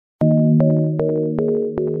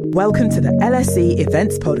Welcome to the LSE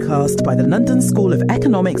Events Podcast by the London School of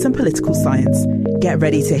Economics and Political Science. Get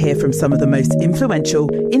ready to hear from some of the most influential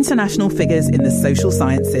international figures in the social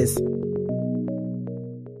sciences.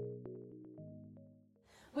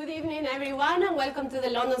 Good evening, everyone, and welcome to the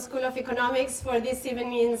London School of Economics for this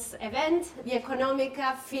evening's event, the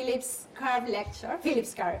Economica Phillips Curve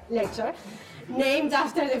Lecture, named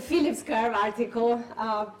after the Phillips Curve article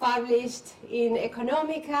published in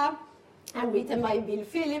Economica and written by Bill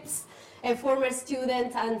Phillips, a former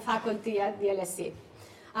student and faculty at the LSE.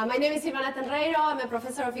 My name is Iván Werning. I'm a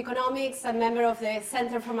professor of economics and member of the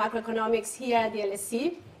Center for Macroeconomics here at the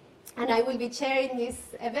LSE. And I will be chairing this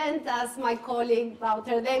event as my colleague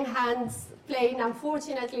Wouter Denhan's plane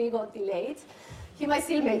unfortunately got delayed. He might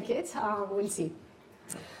still make it, we'll see.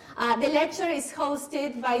 The lecture is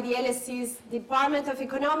hosted by the LSE's Department of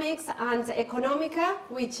Economics and Economica,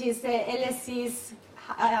 which is the LSE's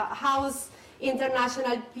house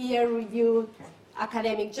international peer-reviewed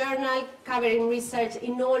academic journal covering research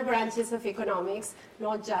in all branches of economics,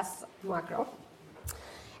 not just macro.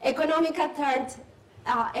 Economica turned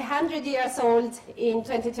 100 years old in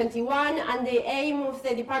 2021, and the aim of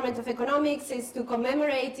the Department of Economics is to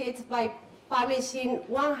commemorate it by publishing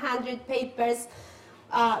 100 papers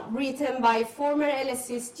written by former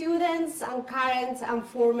LSE students and current and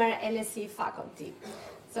former LSE faculty.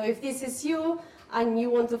 So if this is you and you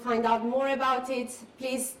want to find out more about it,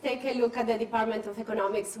 please take a look at the Department of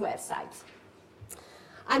Economics website.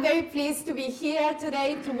 I'm very pleased to be here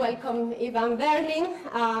today to welcome Iván Werning.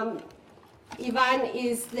 Iván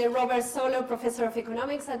is the Robert Solow Professor of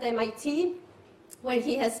Economics at MIT, where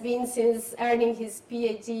he has been since earning his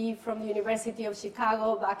PhD from the University of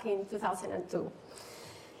Chicago back in 2002.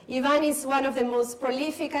 Iván is one of the most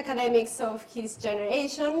prolific academics of his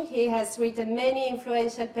generation. He has written many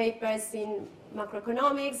influential papers in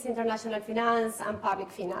macroeconomics, international finance, and public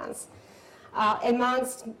finance.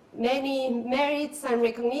 Amongst many merits and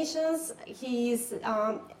recognitions, he is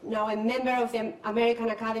now a member of the American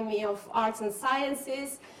Academy of Arts and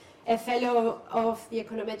Sciences, a fellow of the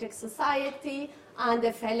Econometric Society, and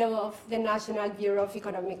a fellow of the National Bureau of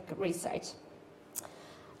Economic Research.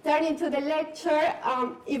 Turning to the lecture,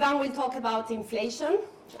 Iván will talk about inflation.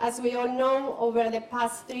 As we all know, over the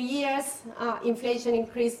past 3 years, inflation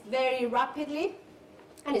increased very rapidly,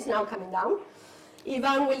 and is now coming down.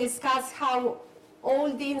 Iván will discuss how all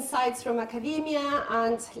the insights from academia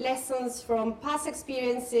and lessons from past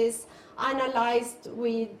experiences analyzed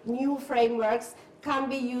with new frameworks can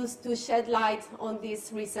be used to shed light on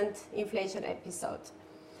this recent inflation episode.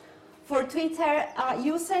 For Twitter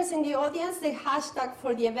users in the audience, the hashtag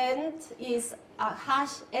for the event is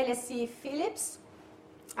 #LSEPhillips.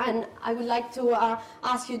 And I would like to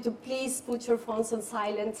ask you to please put your phones on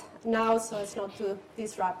silent now so as not to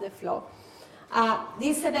disrupt the flow.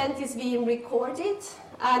 This event is being recorded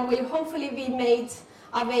and will hopefully be made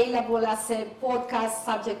available as a podcast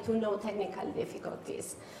subject to no technical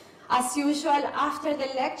difficulties. As usual, after the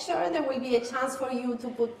lecture, there will be a chance for you to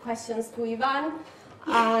put questions to Iván,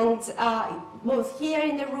 and both here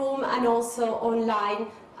in the room and also online.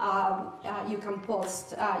 You can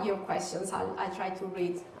post your questions. I'll try to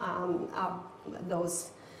read those.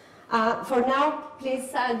 For now,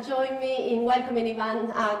 please join me in welcoming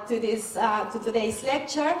Iván to today's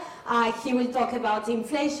lecture. He will talk about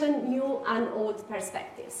inflation, new and old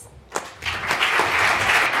perspectives.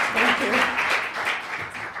 Thank you.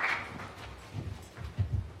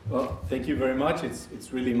 Well, thank you very much.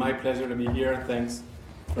 It's really my pleasure to be here. Thanks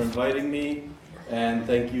for inviting me, and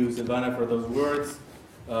thank you, Silvana, for those words.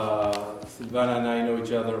 Silvana and I know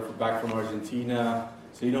each other back from Argentina,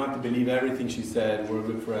 so you don't have to believe everything she said. We're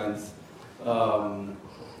good friends.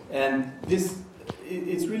 And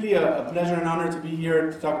it's really a pleasure and honor to be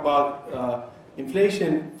here to talk about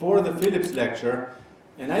inflation for the Phillips lecture.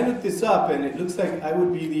 And I looked this up, and it looks like I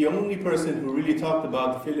would be the only person who really talked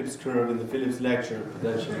about the Phillips curve in the Phillips lecture,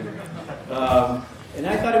 potentially. And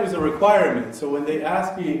I thought it was a requirement. So when they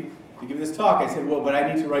asked me to give this talk, I said, well, but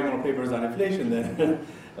I need to write more papers on inflation then.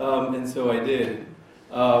 And so I did.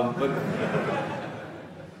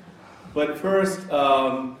 But first,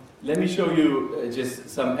 let me show you just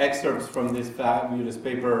some excerpts from this fabulous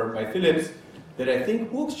paper by Phillips that I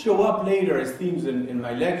think will show up later as themes in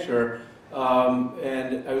my lecture.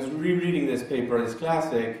 And I was rereading this paper, this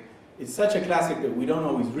classic. It's such a classic that we don't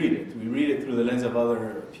always read it. We read it through the lens of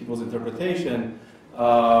other people's interpretation.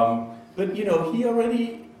 But, he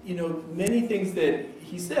already, many things that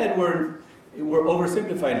he said were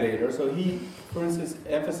oversimplified later. So he, for instance,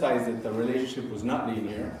 emphasized that the relationship was not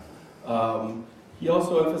linear. He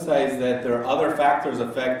also emphasized that there are other factors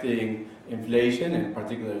affecting inflation, and in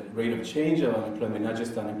particular rate of change of unemployment, not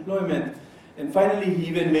just unemployment. And finally, he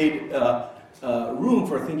even made room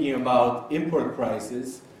for thinking about import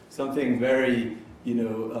prices, something very,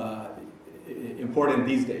 important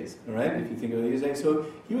these days, right? If you think of these days. So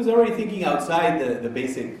he was already thinking outside the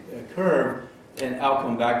basic curve, and I'll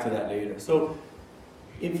come back to that later. So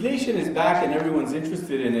inflation is back, and everyone's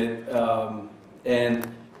interested in it.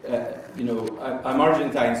 I'm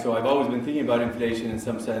Argentine, so I've always been thinking about inflation in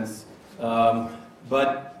some sense.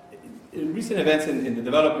 But recent events in the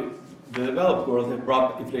developed world have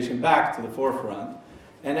brought inflation back to the forefront.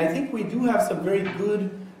 And I think we do have some very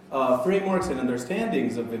good frameworks and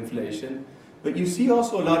understandings of inflation, but you see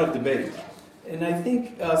also a lot of debate. And I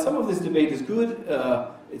think some of this debate is good.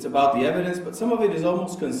 It's about the evidence, but some of it is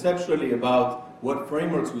almost conceptually about what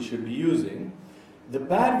frameworks we should be using. The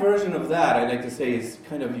bad version of that, I'd like to say, is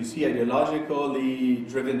kind of, you see ideologically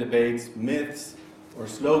driven debates, myths, or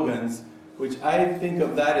slogans, which I think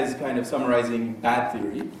of that as kind of summarizing bad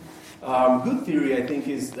theory. Good theory, I think,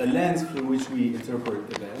 is the lens through which we interpret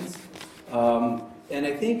events. And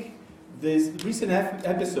I think this recent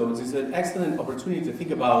episodes is an excellent opportunity to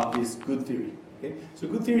think about this good theory. Okay? So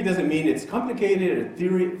good theory doesn't mean it's complicated or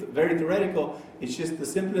very theoretical. It's just the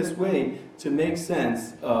simplest way to make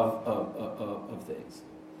sense of things.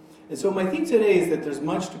 And so my theme today is that there's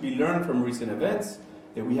much to be learned from recent events,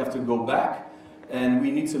 that we have to go back, and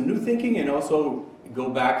we need some new thinking, and also go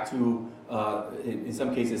back to, in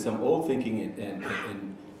some cases, some old thinking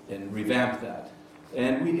and revamp that.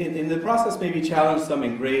 And we, in the process, maybe challenge some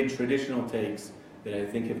ingrained traditional takes that I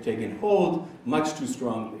think have taken hold much too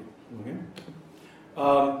strongly. Okay?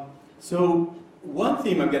 So one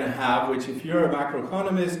theme I'm going to have, which if you're a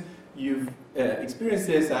macroeconomist, you've experienced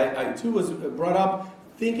this, I too was brought up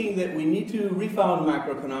thinking that we need to refound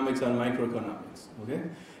macroeconomics on microeconomics. Okay?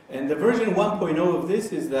 And the version 1.0 of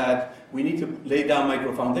this is that we need to lay down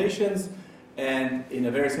micro foundations, and in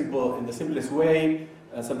a very simple, in the simplest way,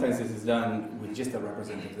 sometimes this is done with just a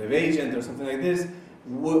representative agent or something like this.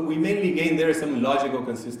 What we mainly gain there is some logical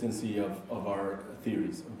consistency of our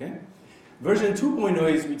theories. Okay? Version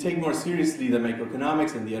 2.0 is we take more seriously the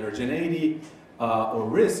microeconomics and the heterogeneity or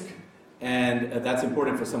risk, and that's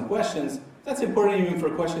important for some questions. That's important even for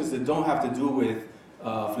questions that don't have to do with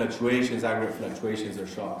fluctuations, aggregate fluctuations, or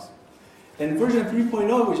shocks. And version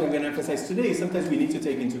 3.0, which I'm going to emphasize today, sometimes we need to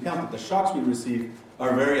take into account that the shocks we receive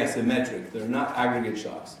are very asymmetric. They're not aggregate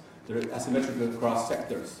shocks. They're asymmetric across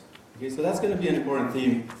sectors. Okay, so that's going to be an important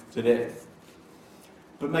theme today.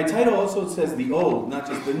 But my title also says the old, not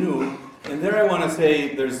just the new. And there I want to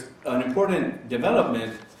say there's an important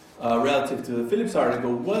development relative to the Phillips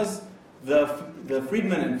article was the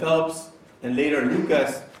Friedman and Phelps and later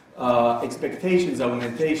Lucas expectations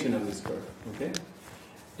augmentation of this curve. Okay?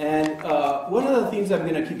 And one of the themes I'm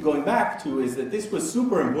going to keep going back to is that this was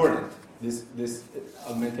super important, this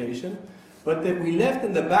augmentation, but that we left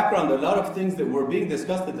in the background a lot of things that were being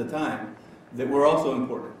discussed at the time that were also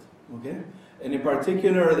important. Okay? And in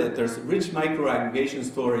particular, that there's rich microaggregation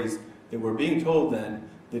stories that were being told then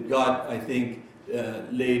that got, I think,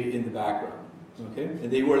 laid in the background. Okay? And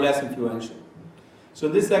they were less influential. So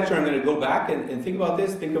in this lecture, I'm going to go back and think about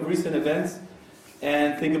this, think of recent events,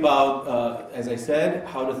 and think about, as I said,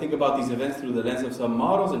 how to think about these events through the lens of some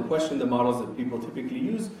models and question the models that people typically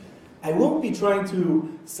use. I won't be trying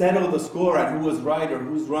to settle the score on who was right or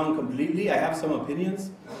who's wrong completely. I have some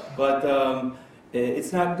opinions, but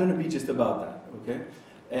it's not going to be just about that, okay?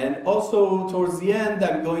 And also, towards the end,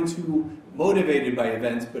 I'm going to, motivated by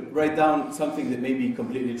events, but write down something that maybe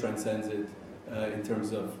completely transcends it in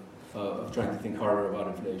terms of trying to think harder about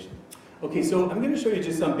inflation. Okay, so I'm going to show you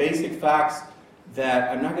just some basic facts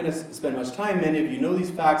that I'm not going to spend much time. Many of you know these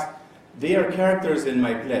facts. They are characters in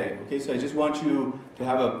my play. Okay, so I just want you to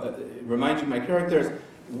have remind you my characters.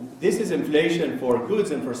 This is inflation for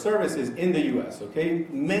goods and for services in the US. Okay,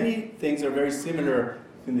 many things are very similar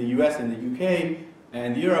in the US and the UK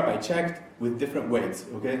and Europe. I checked with different weights.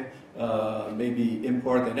 Okay, maybe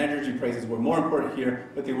import and energy prices were more important here,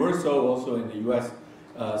 but they were so also in the US.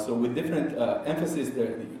 So with different emphasis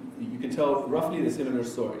there, you can tell roughly the similar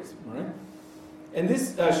stories. All right. And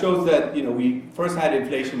this shows that we first had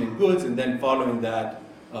inflation in goods, and then following that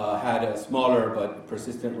had a smaller but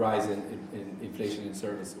persistent rise in inflation in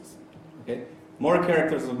services. Okay, more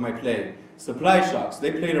characters of my play. Supply shocks,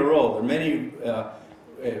 they played a role. There are many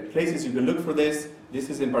places you can look for this. This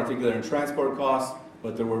is in particular in transport costs,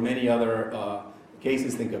 but there were many other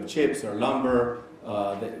cases. Think of chips or lumber.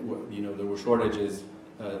 There were shortages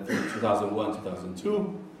in 2001,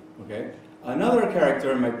 2002. Okay. Another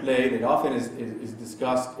character in my play that often is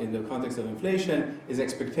discussed in the context of inflation is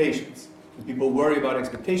expectations. People worry about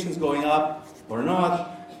expectations going up or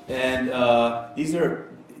not, and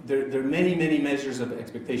there are many measures of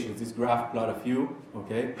expectations. This graph plot a few,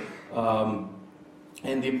 okay?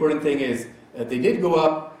 And the important thing is they did go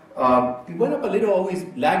up. It went up a little, always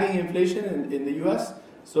lagging inflation in the U.S.,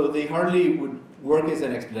 so they hardly would work as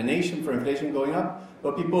an explanation for inflation going up,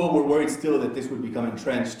 but people were worried still that this would become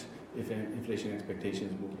entrenched if inflation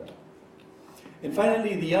expectations moved up. And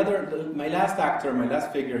finally, my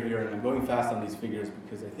last figure here, and I'm going fast on these figures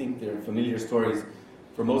because I think they're familiar stories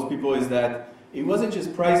for most people, is that it wasn't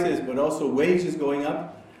just prices, but also wages going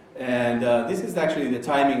up. And this is actually the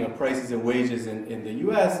timing of prices and wages in the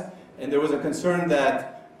US. And there was a concern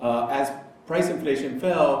that as price inflation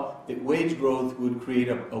fell, that wage growth would create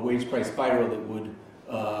a wage price spiral that would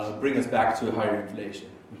bring us back to higher inflation.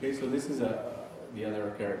 Okay, so this is the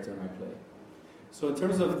other character in my play. So in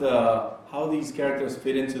terms of how these characters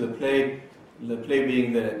fit into the play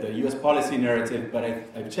being the US policy narrative, but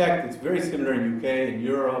I've checked, it's very similar in UK and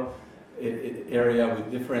Euro area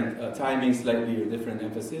with different timings slightly or different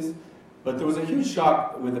emphasis. But there was a huge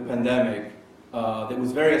shock with the pandemic that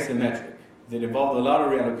was very asymmetric, that involved a lot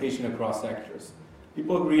of reallocation across sectors.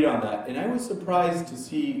 People agreed on that, and I was surprised to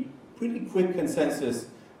see pretty quick consensus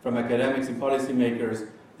from academics and policymakers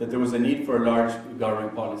that there was a need for a large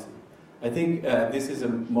government policy. I think this is a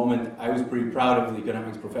moment I was pretty proud of the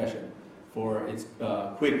economics profession for its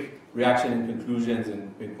quick reaction and conclusions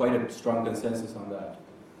and quite a strong consensus on that.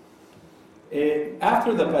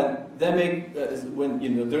 After the pandemic,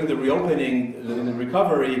 during the reopening and the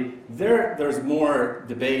recovery, there's more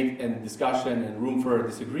debate and discussion and room for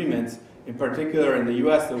disagreements. In particular, in the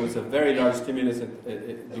U.S., there was a very large stimulus at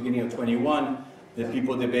the beginning of 21 that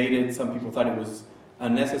people debated. Some people thought it was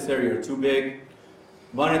unnecessary or too big.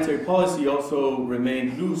 Monetary policy also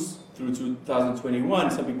remained loose through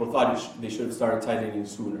 2021. Some people thought they should have started tightening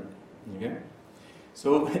sooner. Okay?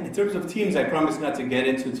 So in terms of teams, I promise not to get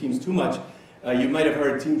into teams too much. You might have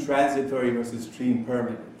heard team transitory versus team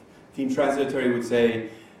permanent. Team transitory would say,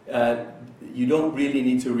 you don't really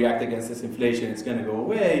need to react against this inflation, it's going to go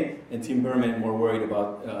away, and team permanent more worried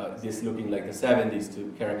about this looking like the 70s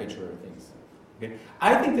to caricature things. Okay?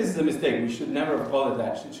 I think this is a mistake. We should never have called it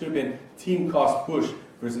that. It should have been team cost push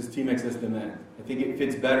versus team excess demand. I think it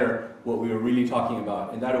fits better what we were really talking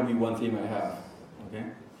about, and that'll be one theme I have. Okay?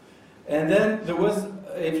 And then there was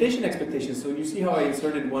inflation expectations. So you see how I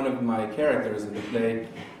inserted one of my characters in the play,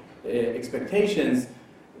 expectations.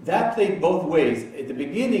 That played both ways. At the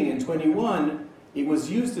beginning, in 21, it was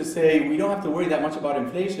used to say we don't have to worry that much about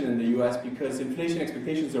inflation in the US because inflation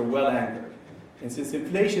expectations are well anchored. And since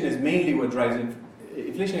inflation is mainly what drives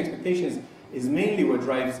inflation expectations is mainly what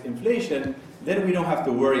drives inflation, then we don't have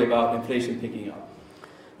to worry about inflation picking up.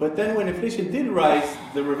 But then when inflation did rise,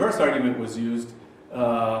 the reverse argument was used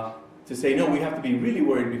to say, no, we have to be really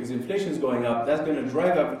worried because inflation is going up, that's going to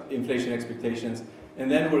drive up inflation expectations, and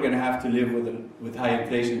then we're going to have to live with high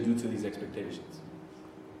inflation due to these expectations.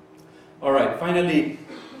 All right, finally,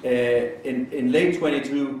 in late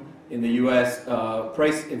 22 in the US,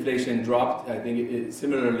 price inflation dropped, I think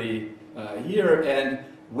similarly here, and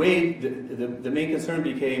the main concern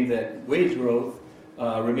became that wage growth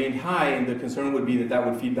remained high, and the concern would be that that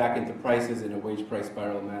would feed back into prices in a wage price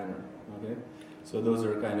spiral manner. Okay? So those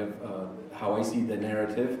are kind of how I see the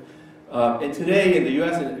narrative. And today in the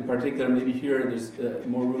US in particular, maybe here there's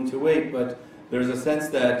more room to wait, but there's a sense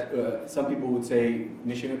that some people would say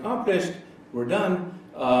mission accomplished, we're done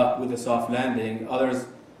with a soft landing. Others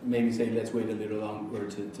maybe say let's wait a little longer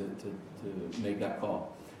to make that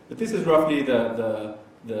call. But this is roughly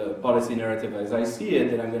the policy narrative as I see it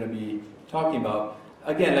that I'm going to be talking about.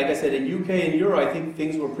 Again, like I said, in UK and Euro, I think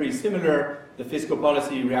things were pretty similar. The fiscal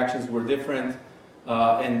policy reactions were different.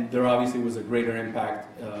 And there obviously was a greater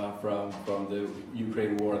impact from the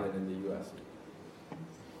Ukraine war than in the US.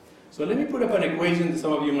 So let me put up an equation that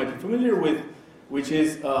some of you might be familiar with, which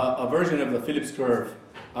is a version of the Phillips curve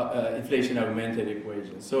inflation augmented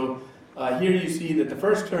equation. So here you see that the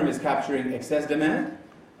first term is capturing excess demand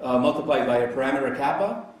multiplied by a parameter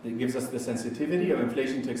kappa that gives us the sensitivity of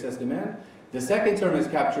inflation to excess demand. The second term is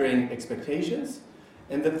capturing expectations.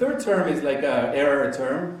 And the third term is like an error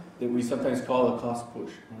term that we sometimes call a cost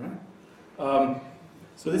push. All right?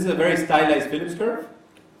 So this is a very stylized Phillips curve.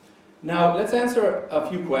 Now let's answer a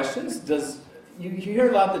few questions. You hear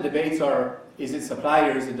a lot the debates are, is it supply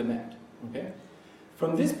or is it demand? Okay?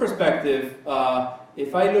 From this perspective,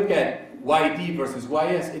 if I look at YD versus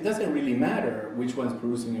YS, it doesn't really matter which one's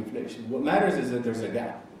producing inflation. What matters is that there's a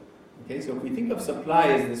gap. Okay? So if we think of supply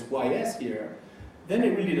as this YS here, then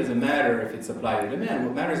it really doesn't matter if it's supply or demand.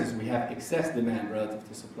 What matters is we have excess demand relative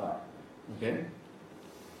to supply. Okay?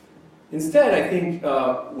 Instead, I think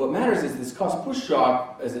what matters is this cost push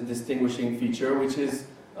shock as a distinguishing feature, which is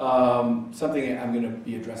something I'm going to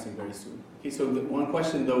be addressing very soon. Okay, so the one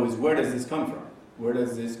question, though, is where does this come from? Where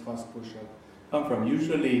does this cost push shock come from?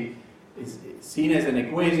 Usually, it's seen as an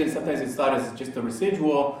equation. Sometimes it's thought as just a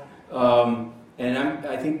residual. And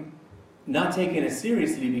I think not taking it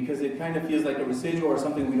seriously because it kind of feels like a residual or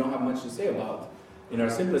something we don't have much to say about in our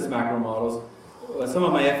simplest macro models. Some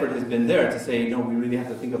of my effort has been there to say, no, we really have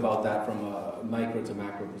to think about that from a micro to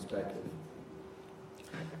macro perspective.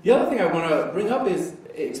 The other thing I want to bring up is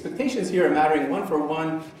expectations here are mattering one for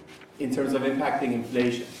one in terms of impacting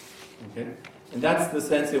inflation. Okay? And that's the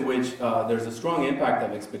sense in which there's a strong impact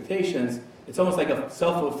of expectations. It's almost like a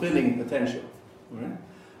self-fulfilling potential. Right?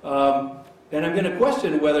 And I'm going to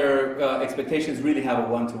question whether expectations really have a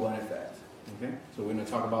one-to-one effect. Okay? So we're going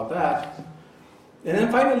to talk about that. And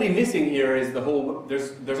then finally missing here is the whole,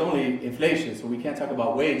 there's only inflation, so we can't talk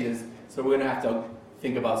about wages, so we're going to have to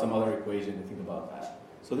think about some other equation to think about that.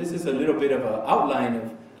 So this is a little bit of an outline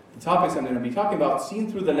of the topics I'm going to be talking about,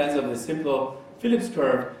 seen through the lens of the simple Phillips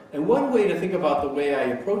curve. And one way to think about the way I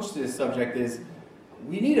approach this subject is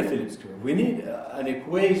we need a Phillips curve. We need an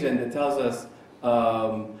equation that tells us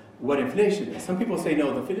what inflation is. Some people say,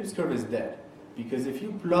 no, the Phillips curve is dead. Because if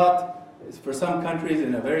you plot, for some countries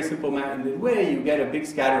in a very simple way, you get a big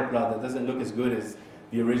scatter plot that doesn't look as good as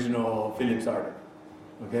the original Phillips article.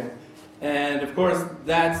 Okay? And of course,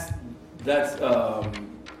 that's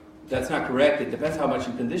not correct. It depends how much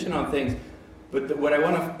you condition on things. But what I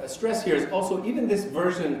want to stress here is also even this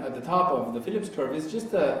version at the top of the Phillips curve is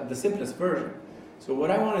just the simplest version. So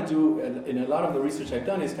what I want to do in a lot of the research I've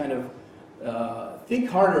done is kind of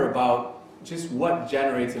think harder about just what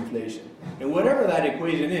generates inflation. And whatever that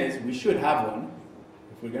equation is, we should have one.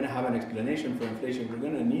 If we're going to have an explanation for inflation, we're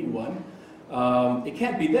going to need one. It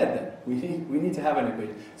can't be dead then. We need to have an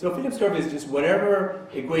equation. So Phillips curve is just whatever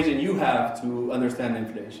equation you have to understand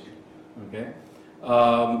inflation. Okay?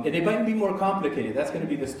 And it might be more complicated. That's going to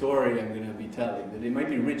be the story I'm going to be telling. That it might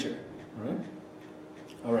be richer.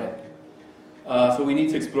 All right. So we need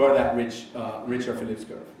to explore that richer Phillips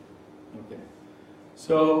curve. Okay.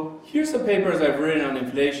 So here's some papers I've written on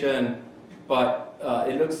inflation, but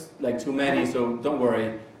it looks like too many, so don't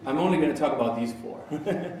worry. I'm only going to talk about these four.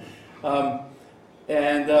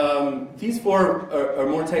 These four are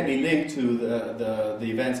more tightly linked to the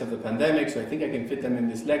events of the pandemic, so I think I can fit them in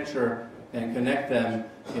this lecture and connect them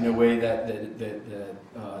in a way that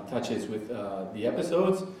touches with the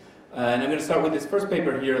episodes. And I'm going to start with this first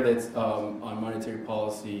paper here that's on monetary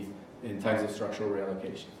policy in times of structural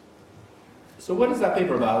reallocation. So what is that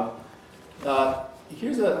paper about?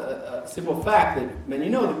 Here's a simple fact that when you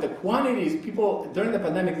know that the quantities, people during the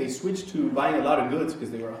pandemic, they switched to buying a lot of goods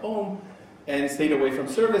because they were home and stayed away from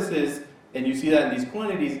services, and you see that in these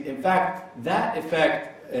quantities. In fact, that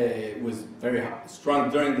effect was very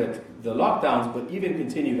strong during the lockdowns, but even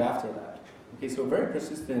continued after that. Okay, so a very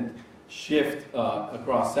persistent shift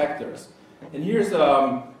across sectors. And here's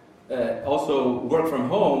also work from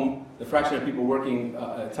home. The fraction of people working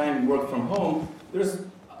time work from home. There's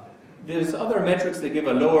other metrics that give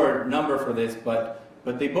a lower number for this, but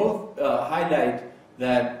they both highlight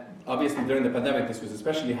that obviously during the pandemic this was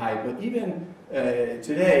especially high, but even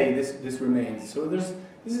today this remains. So this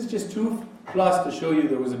is just 2+ to show you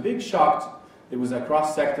there was a big shock. It was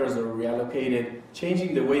across sectors that were reallocated,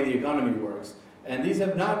 changing the way the economy works, and these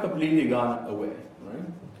have not completely gone away. Right?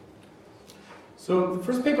 So the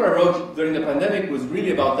first paper I wrote during the pandemic was really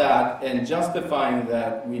about that and justifying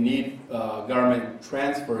that we need government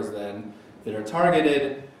transfers then that are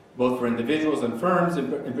targeted both for individuals and firms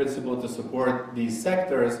in principle to support these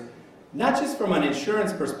sectors, not just from an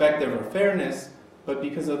insurance perspective or fairness, but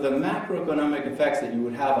because of the macroeconomic effects that you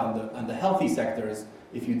would have on the healthy sectors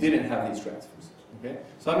if you didn't have these transfers. Okay?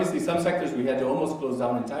 So obviously some sectors we had to almost close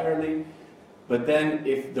down entirely. But then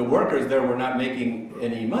if the workers there were not making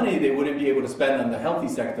any money, they wouldn't be able to spend on the healthy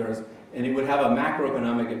sectors, and it would have a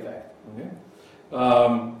macroeconomic effect. Okay?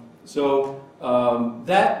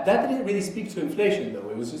 That didn't really speak to inflation, though.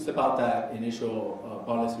 It was just about that initial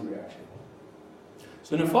policy reaction.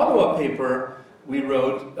 So in a follow-up paper we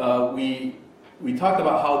wrote, we talked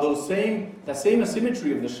about how that same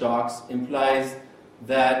asymmetry of the shocks implies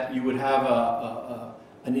that you would have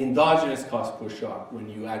an endogenous cost push shock when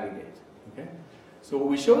you aggregate. Okay? So what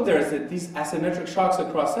we showed there is that these asymmetric shocks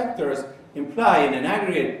across sectors imply, in an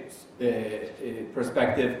aggregate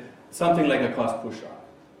perspective, something like a cost push shock.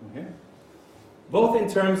 Okay? Both in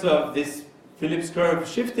terms of this Phillips curve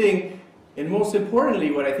shifting, and most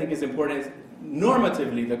importantly, what I think is important is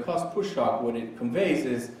normatively, the cost push shock, what it conveys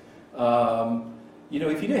is, if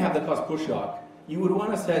you didn't have the cost push shock, you would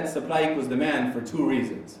want to set supply equals demand for two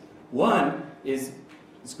reasons. One is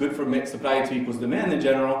it's good for supply to equals demand in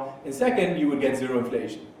general, and second, you would get zero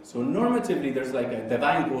inflation. So normatively, there's like a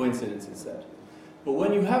divine coincidence instead. But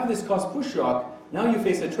when you have this cost push shock, now you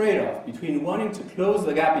face a trade-off between wanting to close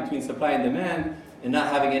the gap between supply and demand and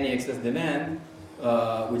not having any excess demand,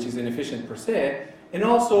 which is inefficient per se, and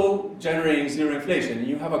also generating zero inflation, and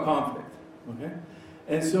you have a conflict. Okay?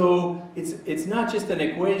 And so it's not just an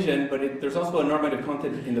equation, but there's also a normative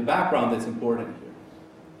content in the background that's important here.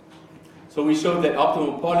 So we showed that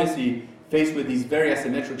optimal policy faced with these very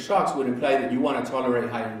asymmetric shocks would imply that you want to tolerate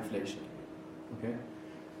higher inflation. Okay?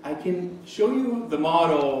 I can show you the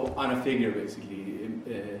model on a figure, basically,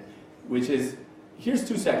 which is, here's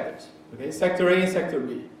two sectors, okay? Sector A and Sector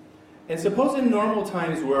B. And suppose in normal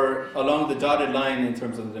times we're along the dotted line in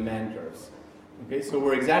terms of the demand curves. Okay, so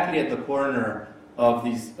we're exactly at the corner of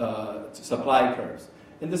these supply curves.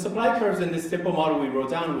 And the supply curves in this simple model we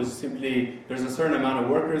wrote down was simply, there's a certain amount of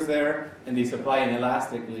workers there, and they supply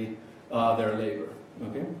inelastically their labor.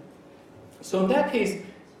 Okay? So in that case,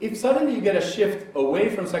 if suddenly you get a shift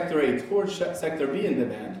away from Sector A towards Sector B in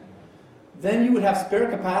demand, then you would have spare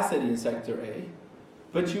capacity in Sector A,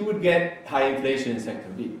 but you would get high inflation in Sector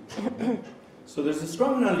B. So there's a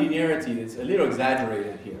strong nonlinearity that's a little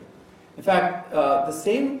exaggerated here. In fact, the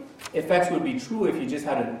same effects would be true if you just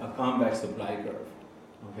had a convex supply curve.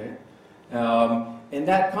 Okay? And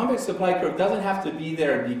that convex supply curve doesn't have to be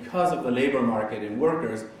there because of the labor market and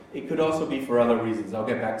workers. It could also be for other reasons. I'll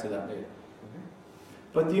get back to that later. Okay?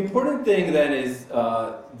 But the important thing then is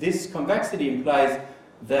this convexity implies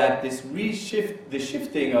that this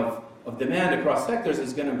shifting of demand across sectors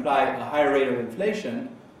is going to imply a higher rate of inflation,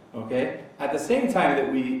 okay, at the same time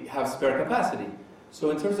that we have spare capacity. So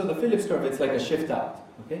in terms of the Phillips curve, it's like a shift out,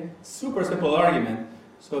 okay? Super simple argument.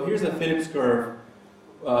 So here's a Phillips curve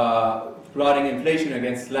plotting inflation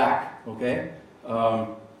against slack, okay?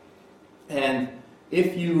 And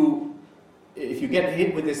if you get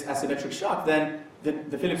hit with this asymmetric shock, then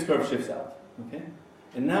the Phillips curve shifts out, okay?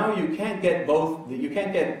 And now you can't get both, you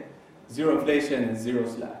can't get zero inflation and zero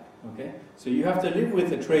slack, okay? So you have to live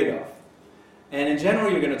with a trade-off. And in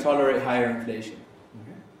general, you're going to tolerate higher inflation.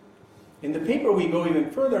 Okay? In the paper, we go even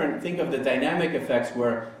further and think of the dynamic effects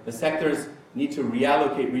where the sectors need to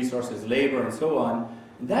reallocate resources, labor, and so on.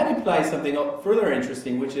 And that implies something further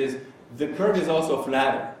interesting, which is the curve is also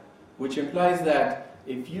flatter, which implies that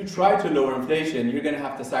if you try to lower inflation, you're going to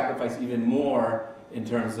have to sacrifice even more in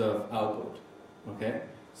terms of output. Okay?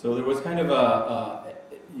 So there was kind of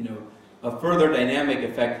a further dynamic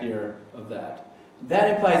effect here of that.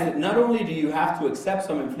 That implies that not only do you have to accept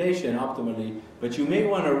some inflation optimally, but you may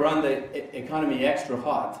want to run the economy extra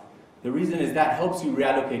hot. The reason is that helps you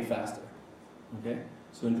reallocate faster. Okay?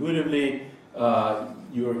 So intuitively,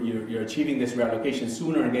 you're achieving this reallocation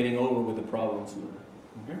sooner and getting over with the problem sooner.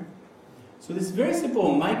 Okay? So this very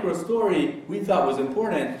simple micro story we thought was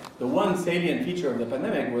important. The one salient feature of the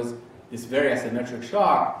pandemic was this very asymmetric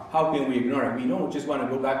shock. How can we ignore it? We don't just want to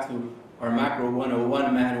go back to our macro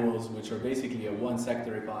 101 manuals, which are basically a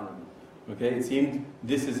one-sector economy. Okay, it seemed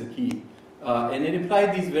this is a key. And it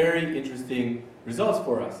implied these very interesting results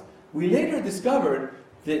for us. We later discovered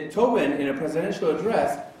that Tobin, in a presidential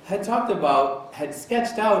address, had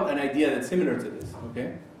sketched out an idea that's similar to this.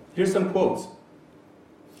 Okay, here's some quotes.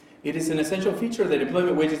 It is an essential feature that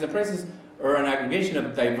employment, wages, and prices are an aggregation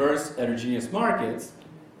of diverse, heterogeneous markets.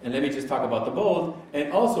 And let me just talk about the bold.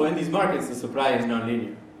 And also, in these markets, the supply is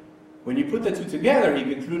nonlinear. When you put the two together, he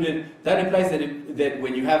concluded that implies that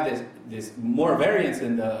when you have this more variance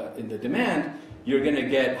in the demand, you're going to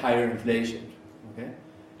get higher inflation. Okay?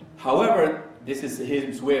 However, this is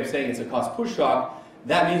his way of saying it's a cost push shock.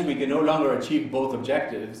 That means we can no longer achieve both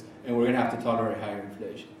objectives, and we're going to have to tolerate higher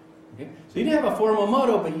inflation. Okay? So he didn't have a formal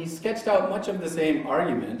model, but he sketched out much of the same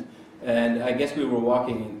argument, and I guess we were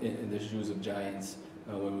walking in the shoes of giants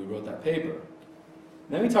when we wrote that paper.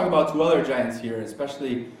 Let me talk about two other giants here,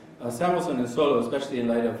 especially Samuelson and Solo, especially in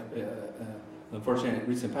light of the unfortunate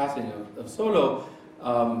recent passing of Solo.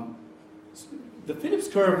 The Phillips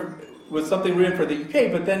curve was something written for the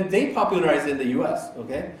UK, but then they popularized it in the US,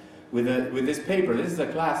 okay, with this paper. This is a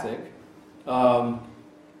classic.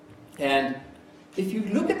 And if you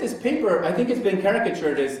look at this paper, I think it's been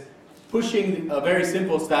caricatured as pushing a very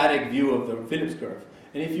simple static view of the Phillips curve.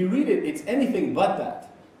 And if you read it, it's anything but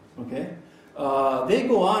that, okay? They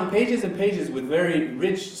go on pages and pages with very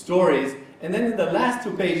rich stories, and then in the last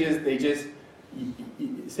two pages, they just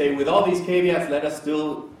say, with all these caveats, let us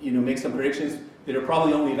still make some predictions that are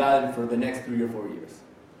probably only valid for the next 3 or 4 years.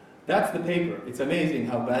 That's the paper. It's amazing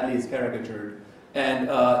how badly it's caricatured And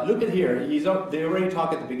look at here, they already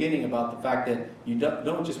talk at the beginning about the fact that you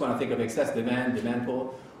don't just want to think of excess demand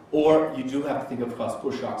pull, or you do have to think of cost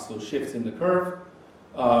push shocks, so shifts in the curve.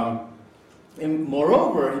 And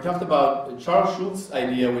moreover, he talked about Charles Schultz's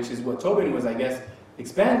idea, which is what Tobin was, I guess,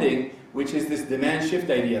 expanding, which is this demand shift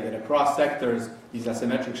idea that across sectors, these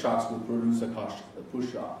asymmetric shocks will produce a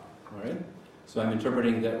push shock. All right? So I'm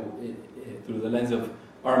interpreting that through the lens of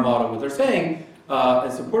our model, what they're saying,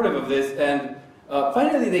 is supportive of this. And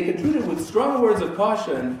finally, they concluded with strong words of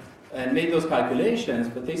caution and made those calculations,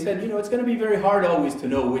 but they said, it's going to be very hard always to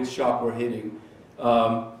know which shock we're hitting.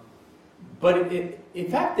 But in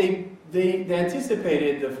fact, they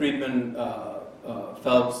anticipated the Friedman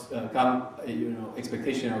Phelps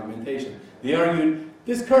expectation augmentation. They argued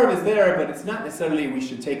this curve is there, but it's not necessarily we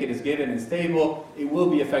should take it as given and stable. It will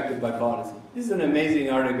be affected by policy. This is an amazing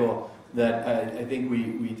article that I think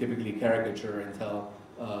we typically caricature and tell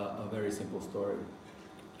a very simple story.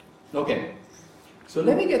 Okay, so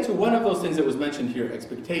let me get to one of those things that was mentioned here,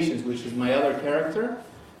 expectations, which is my other character,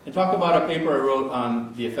 and talk about a paper I wrote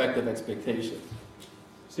on the effect of expectations.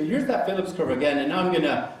 So here's that Phillips curve again, and now I'm going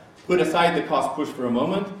to put aside the cost push for a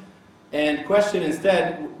moment and question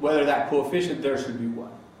instead whether that coefficient there should be 1.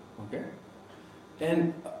 Okay?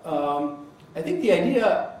 And I think the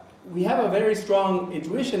idea, we have a very strong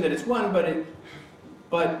intuition that it's 1,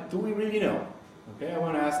 but do we really know? Okay, I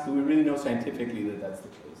want to ask, do we really know scientifically that that's the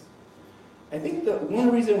case? I think the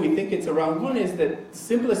one reason we think it's around 1 is that the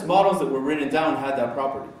simplest models that were written down had that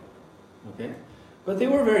property. Okay? But they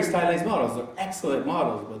were very stylized models. They're excellent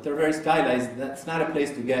models, but they're very stylized. That's not a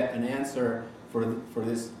place to get an answer for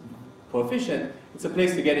this coefficient. It's a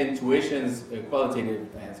place to get intuitions, qualitative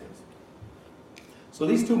answers. So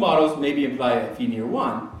these two models maybe imply a phi near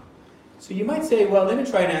 1. So you might say, well, let me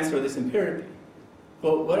try and answer this empirically.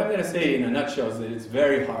 Well, what I'm going to say in a nutshell is that it's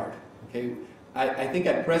very hard. Okay? I think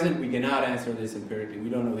at present we cannot answer this empirically. We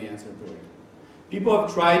don't know the answer empirically. People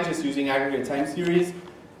have tried just using aggregate time series.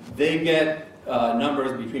 They get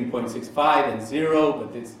numbers between 0.65 and 0,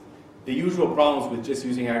 but the usual problems with just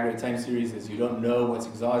using aggregate time series is you don't know what's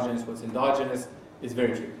exogenous, what's endogenous. It's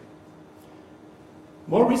very tricky.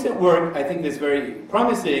 More recent work, I think, is very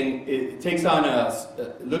promising. It takes on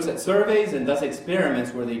looks at surveys and does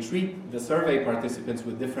experiments where they treat the survey participants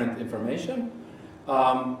with different information.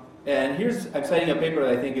 And I'm citing a paper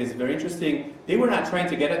that I think is very interesting. They were not trying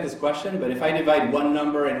to get at this question, but if I divide one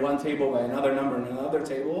number in one table by another number in another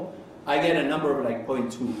table, I get a number of like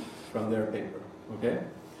 0.2 from their paper. Okay.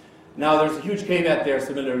 Now there's a huge caveat there,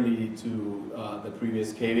 similarly to the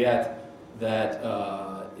previous caveat, that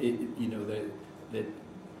that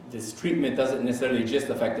this treatment doesn't necessarily just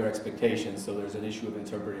affect their expectations. So there's an issue of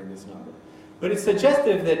interpreting this number. But it's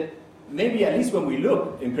suggestive that maybe at least when we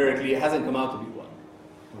look empirically, it hasn't come out to be 1.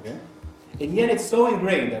 Okay. And yet it's so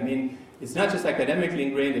ingrained. I mean, it's not just academically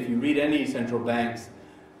ingrained. If you read any central bank's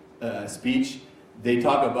speech, they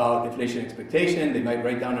talk about inflation expectation. They might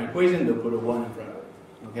write down an equation. They'll put a 1 in front of it.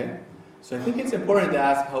 Okay? So I think it's important to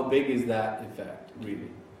ask how big is that effect,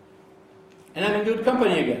 really. And I'm in good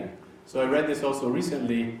company again. So I read this also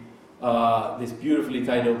recently, this beautifully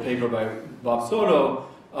titled paper by Bob Solo.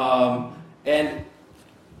 And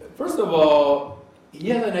first of all, he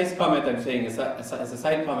has a nice comment I'm saying as a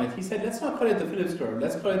side comment. He said, let's not call it the Phillips curve.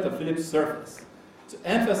 Let's call it the Phillips surface, to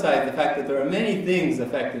emphasize the fact that there are many things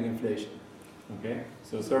affecting inflation. Okay?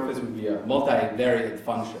 So surface would be a multivariate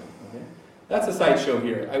function. Okay? That's a sideshow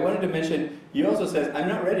here. I wanted to mention, he also says, I'm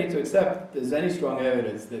not ready to accept there's any strong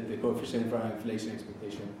evidence that the coefficient in front of inflation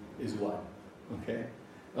expectation is 1. Okay?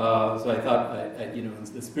 So I thought, in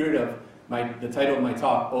the spirit of the title of my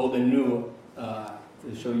talk, Old and New,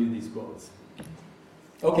 to show you these quotes.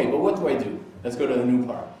 Okay, but what do? Let's go to the new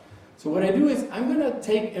part. So what I do is I'm going to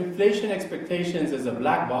take inflation expectations as a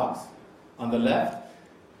black box on the left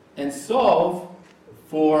and solve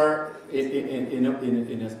for, in a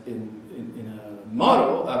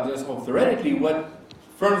model, just theoretically, what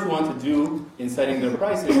firms want to do in setting their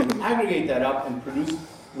prices and aggregate that up and produce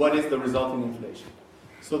what is the resulting inflation.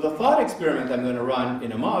 So the thought experiment I'm going to run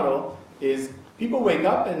in a model is people wake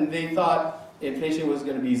up and they thought inflation was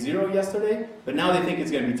going to be 0 yesterday, but now they think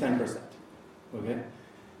it's going to be 10%. Okay?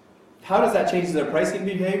 How does that change their pricing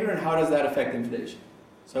behavior and how does that affect inflation?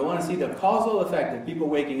 So I want to see the causal effect of people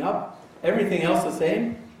waking up, everything else the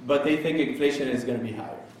same, but they think inflation is going to be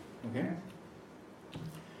higher. Okay?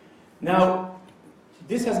 Now,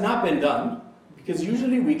 this has not been done because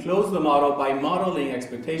usually we close the model by modeling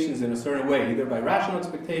expectations in a certain way, either by rational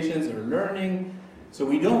expectations or learning, so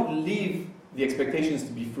we don't leave the expectations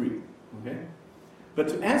to be free. Okay? But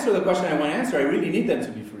to answer the question I want to answer, I really need them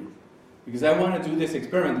to be free. because I want to do this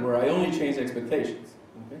experiment where I only change expectations.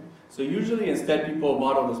 Okay? So usually instead people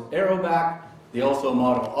model this arrow back. They also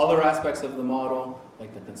model other aspects of the model,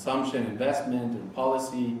 like the consumption, investment, and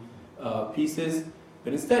policy pieces.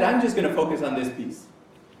 But instead, I'm just going to focus on this piece.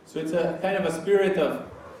 So it's a kind of a spirit of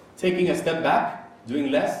taking a step back,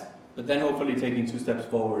 doing less, but then hopefully taking 2 steps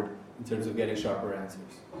forward in terms of getting sharper answers.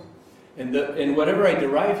 And whatever I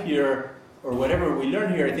derive here, or whatever we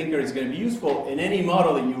learn here, I think is going to be useful in any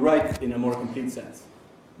model that you write in a more complete sense.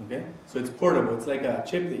 Okay? So it's portable. It's like a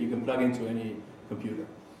chip that you can plug into any computer.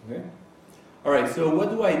 Okay? All right, so what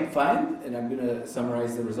do I find? And I'm going to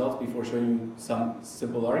summarize the results before showing you some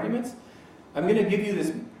simple arguments. I'm going to give you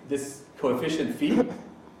this coefficient phi,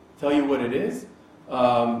 tell you what it is,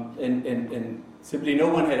 and simply no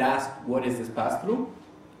one had asked what is this pass-through.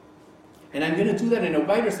 And I'm going to do that in a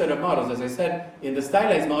wider set of models. As I said, in the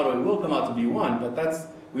stylized model, it will come out to be 1, but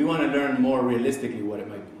we want to learn more realistically what it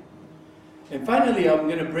might be. And finally, I'm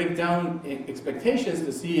going to break down expectations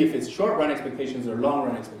to see if it's short-run expectations or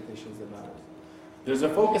long-run expectations that matter. There's a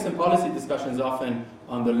focus in policy discussions often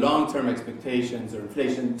on the long-term expectations or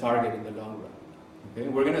inflation target in the long run. Okay?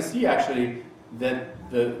 We're going to see actually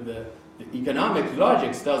that the economic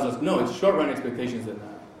logic tells us, no, it's short-run expectations that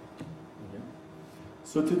matter. Okay?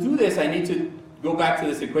 So to do this, I need to go back to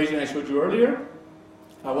this equation I showed you earlier.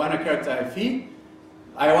 I want to characterize phi.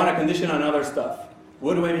 I want to condition on other stuff.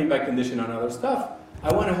 What do I mean by condition on other stuff?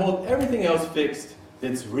 I want to hold everything else fixed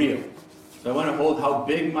that's real. So I want to hold how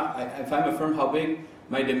big, if I'm a firm, how big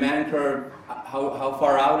my demand curve, how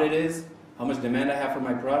far out it is, how much demand I have for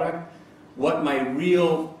my product, what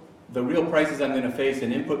the real prices I'm going to face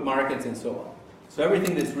in input markets and so on. So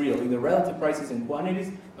everything that's real, either relative prices and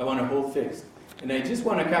quantities, I want to hold fixed. And I just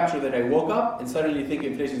want to capture that I woke up and suddenly think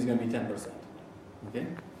inflation is going to be 10%. Okay?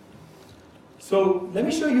 So let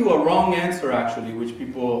me show you a wrong answer actually, which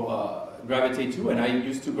people gravitate to, and I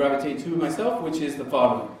used to gravitate to myself, which is the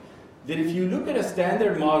following. That if you look at a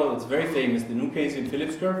standard model that's very famous, the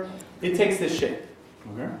Nunn-Keynesian-Phillips curve, it takes this shape.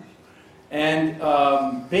 Okay? And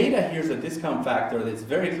beta here is a discount factor that's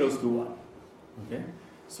very close to 1. Okay?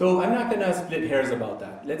 So I'm not going to split hairs about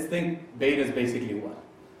that. Let's think beta is basically 1.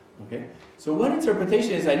 Okay? So one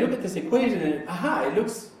interpretation is I look at this equation and, it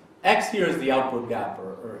looks, X here is the output gap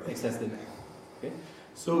or excess demand. Okay?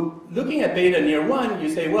 So looking at beta near 1, you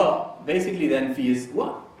say, well, basically then phi is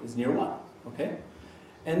 1, is near 1. Okay?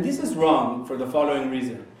 And this is wrong for the following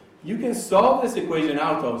reason. You can solve this equation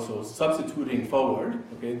out also, substituting forward.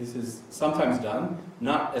 Okay, this is sometimes done,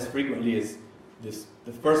 not as frequently as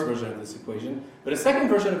the first version of this equation. But a second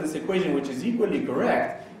version of this equation, which is equally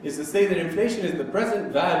correct, is to say that inflation is the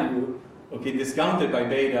present value, okay, discounted by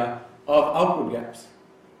beta, of output gaps.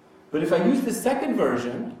 But if I use the second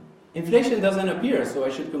version, inflation doesn't appear, so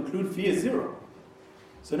I should conclude phi is 0.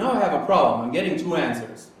 So now I have a problem. I'm getting 2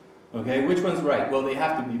 answers. Okay, which one's right? Well, they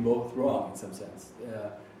have to be both wrong in some sense.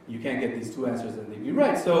 You can't get these 2 answers and they'd be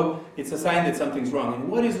right. So it's a sign that something's wrong. And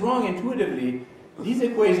what is wrong intuitively, these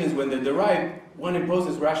equations, when they're derived, one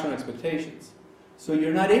imposes rational expectations. So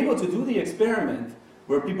you're not able to do the experiment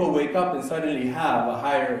where people wake up and suddenly have a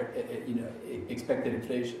higher expected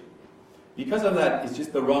inflation. Because of that, it's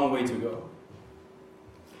just the wrong way to go.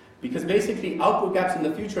 Because basically, output gaps in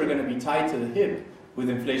the future are going to be tied to the hip with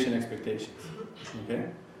inflation expectations. Okay?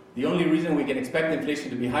 The only reason we can expect inflation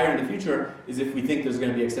to be higher in the future is if we think there's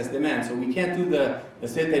going to be excess demand. So we can't do the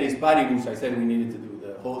ceteris paribus I said we needed to do,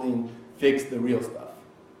 the holding fixed, the real stuff.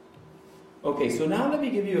 Okay, so now let me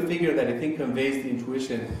give you a figure that I think conveys the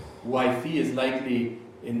intuition why phi is likely,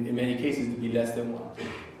 in many cases, to be less than 1,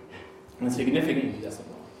 and significantly less than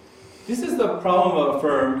 1. This is the problem of a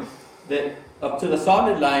firm that up to the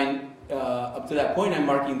solid line, up to that point I'm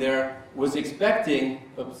marking there, was expecting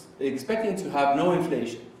to have no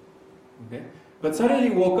inflation. Okay? But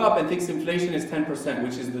suddenly woke up and thinks inflation is 10%,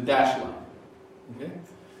 which is the dashed line. Okay?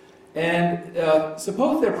 And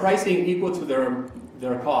suppose they're pricing equal to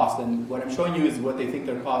their cost, and what I'm showing you is what they think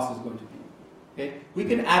their cost is going to be. Okay? We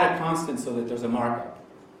can add a constant so that there's a markup.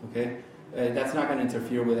 Okay? That's not going to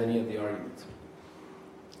interfere with any of the arguments.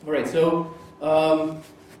 All right, so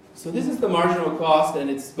this is the marginal cost, and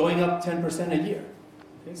it's going up 10% a year.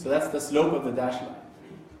 Okay? So that's the slope of the dashed line.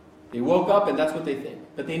 They woke up, and that's what they think.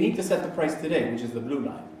 But they need to set the price today, which is the blue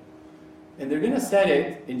line. And they're going to set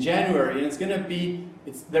it in January, and it's going to be,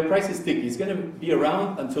 their price is sticky. It's going to be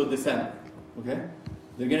around until December. Okay?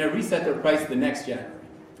 They're going to reset their price the next January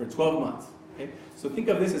for 12 months. Okay? So think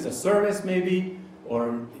of this as a service, maybe,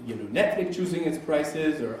 or Netflix choosing its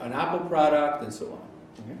prices, or an Apple product, and so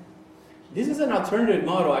on. Okay? This is an alternative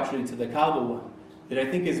model, actually, to the Calvo one, that I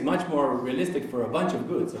think is much more realistic for a bunch of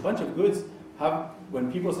goods. A bunch of goods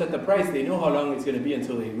when people set the price, they know how long it's going to be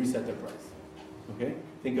until they reset their price. Okay?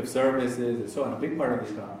 Think of services and so on, a big part of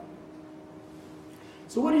the economy.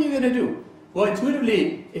 So what are you going to do? Well,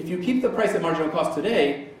 intuitively, if you keep the price at marginal cost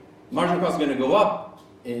today, marginal cost is going to go up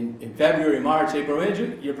in February, March, April, May,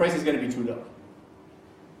 June. Your price is going to be too low.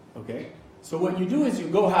 Okay? So what you do is you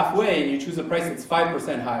go halfway and you choose a price that's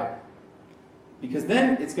 5% higher. Because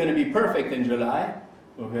then it's going to be perfect in July.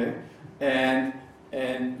 Okay? And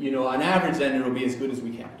on average, then it'll be as good as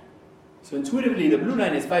we can. So intuitively, the blue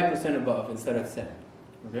line is 5% above instead of 7.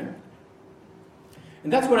 Okay?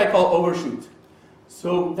 And that's what I call overshoot.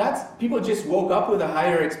 So people just woke up with a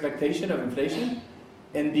higher expectation of inflation,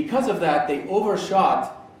 and because of that, they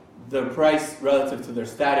overshot the price relative to their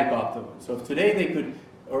static optimum. So if today they could,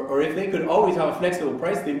 or if they could always have a flexible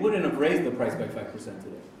price, they wouldn't have raised the price by 5%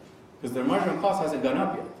 today, because their marginal cost hasn't gone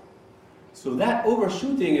up yet. So that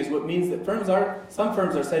overshooting is what means that some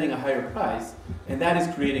firms are setting a higher price, and that is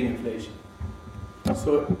creating inflation.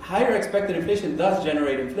 So higher expected inflation does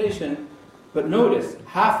generate inflation, but notice,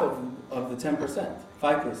 half of the 10%,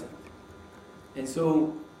 5%. And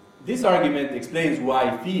so this argument explains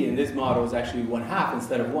why phi in this model is actually 1/2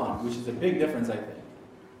 instead of 1, which is a big difference, I think.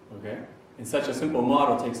 Okay? And such a simple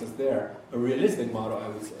model takes us there. A realistic model, I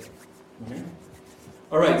would say. Okay?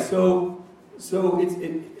 All right, so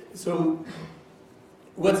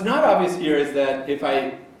what's not obvious here is that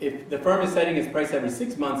if the firm is setting its price every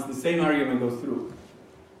 6 months, the same argument goes through.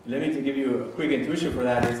 Let me give you a quick intuition for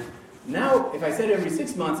that is, now if I set it every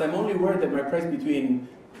 6 months, I'm only worried that my price between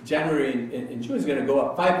January and June is going to go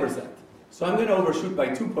up 5%. So I'm going to overshoot by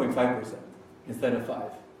 2.5% instead of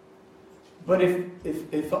 5. But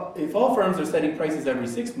if all firms are setting prices every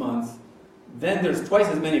 6 months, then there's twice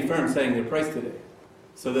as many firms setting their price today.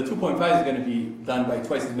 So the 2.5 is going to be done by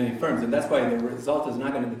twice as many firms, and that's why the result is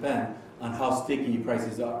not going to depend on how sticky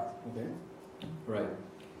prices are. Okay, right.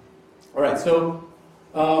 All right. So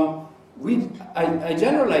I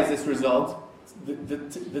generalize this result.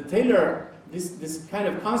 The Taylor, this kind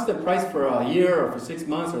of constant price for a year or for 6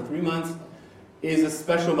 months or 3 months is a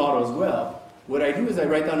special model as well. What I do is I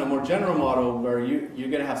write down a more general model where you're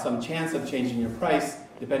going to have some chance of changing your price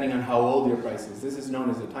depending on how old your price is. This is known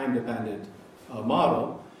as a time-dependent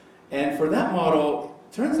model. And for that model,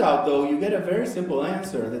 turns out though, you get a very simple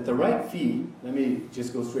answer that the right phi, let me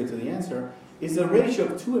just go straight to the answer, is a ratio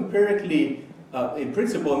of two empirically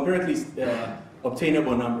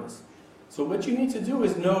obtainable numbers. So what you need to do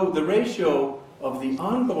is know the ratio of the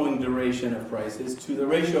ongoing duration of prices to the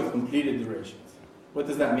ratio of completed durations. What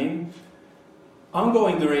does that mean?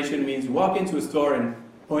 Ongoing duration means you walk into a store and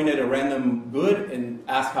point at a random good and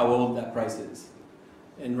ask how old that price is.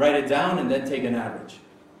 And write it down and then take an average.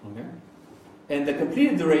 Okay? And the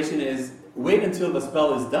completed duration is wait until the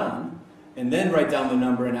spell is done and then write down the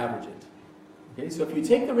number and average it. Okay? So if you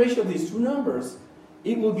take the ratio of these two numbers,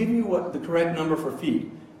 it will give you the correct number for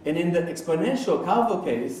phi. And in the exponential Calvo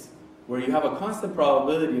case, where you have a constant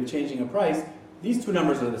probability of changing a price, these two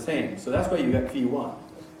numbers are the same. So that's why you get phi 1.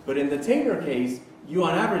 But in the Taylor case, you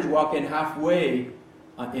on average walk in halfway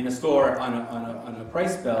in a store on a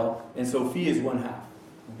price spell, and so phi is 1/2.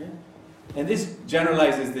 Okay? And this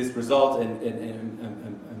generalizes this result, and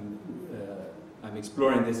I'm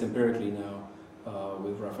exploring this empirically now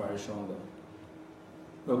with Rafael Schonda.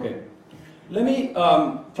 Okay, let me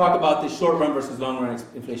talk about the short run versus long run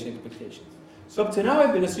inflation expectations. So up to now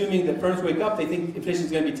I've been assuming that firms wake up, they think inflation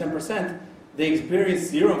is going to be 10%, they experienced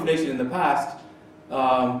zero inflation in the past.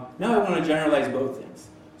 Now I want to generalize both things.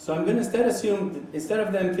 So I'm going to instead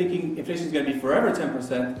of them thinking inflation is going to be forever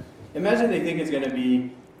 10%, imagine they think it's going to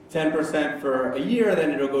be 10% for a year,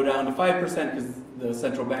 then it'll go down to 5% because the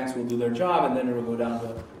central banks will do their job, and then it'll go down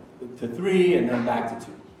to 3 and then back to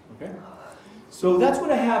 2. Okay? So that's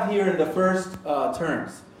what I have here in the first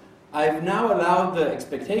terms. I've now allowed the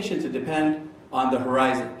expectation to depend on the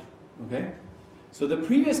horizon. Okay? So the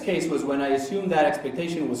previous case was when I assumed that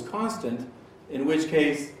expectation was constant, in which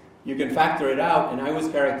case you can factor it out, and I was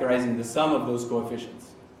characterizing the sum of those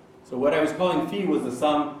coefficients. So what I was calling phi was the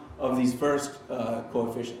sum of these first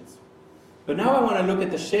coefficients. But now I want to look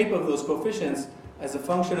at the shape of those coefficients as a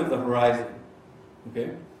function of the horizon.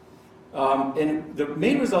 Okay? And the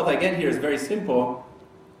main result I get here is very simple.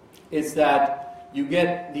 It's that you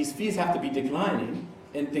get these phis have to be declining,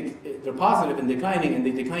 and they're positive and declining, and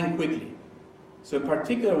they decline quickly. So in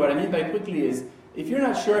particular, what I mean by quickly is if you're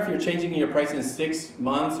not sure if you're changing your price in 6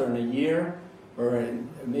 months or in a year, or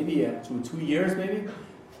maybe 2 years maybe,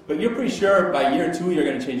 but you're pretty sure by year 2 you're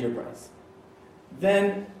going to change your price,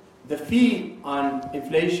 then the phi on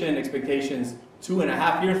inflation expectations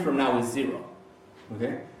 2.5 years from now is 0.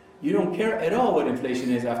 Okay? You don't care at all what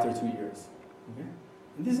inflation is after 2 years. Okay?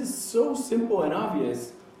 And this is so simple and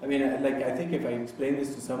obvious. I mean, I think if I explain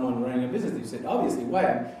this to someone running a business, they said, obviously, why?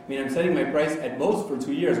 I mean, I'm setting my price at most for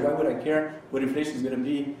 2 years. Why would I care what inflation is going to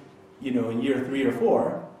be, in year 3 or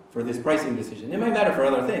 4 for this pricing decision? It might matter for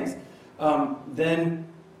other things. But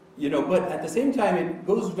at the same time, it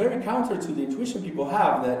goes very counter to the intuition people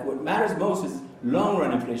have that what matters most is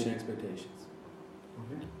long-run inflation expectations.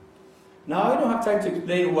 Okay. Now, I don't have time to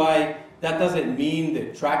explain why that doesn't mean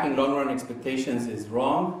that tracking long-run expectations is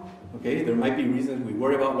wrong. Okay, there might be reasons we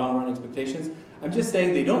worry about long-run expectations. I'm just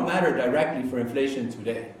saying they don't matter directly for inflation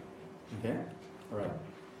today. Okay, all right.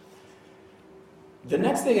 The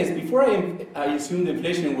next thing is, before I assumed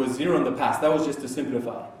inflation was 0 in the past. That was just to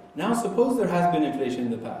simplify. Now, suppose there has been inflation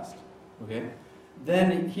in the past. Okay,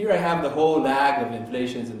 then here I have the whole lag of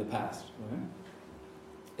inflations in the past. Okay?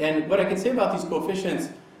 And what I can say about these coefficients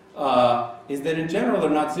is that in general they're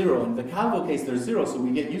not 0. In the Calvo case, they're 0, so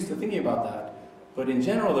we get used to thinking about that. But in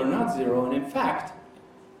general, they're not 0. And in fact,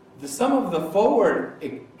 the sum of the forward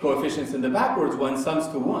coefficients and the backwards one sums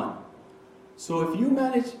to 1. So if you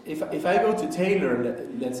manage, if I go to Taylor,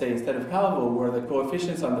 let's say, instead of Calvo, where the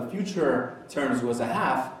coefficients on the future terms was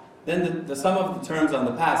 1/2, then the sum of the terms on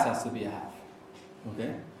the past has to be 1/2.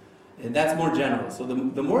 Okay? And that's more general. So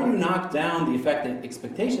the more you knock down the effect that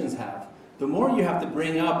expectations have, the more you have to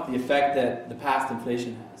bring up the effect that the past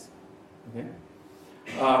inflation has. Okay?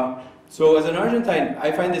 So as an Argentine,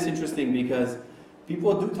 I find this interesting because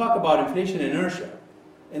people do talk about inflation inertia.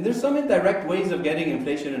 And there's some indirect ways of getting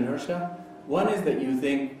inflation inertia. One is that you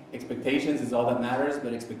think expectations is all that matters,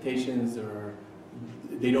 but expectations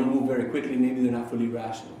they don't move very quickly, maybe they're not fully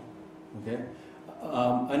rational. Okay?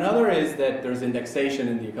 Another is that there's indexation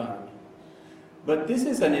in the economy. But this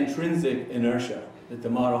is an intrinsic inertia that the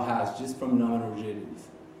model has just from nominal rigidities.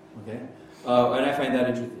 Okay? And I find that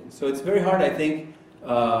interesting. So it's very hard, I think,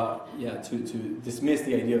 to dismiss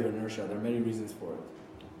the idea of inertia. There are many reasons for it.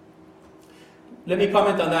 Let me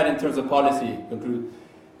comment on that in terms of policy. Conclude.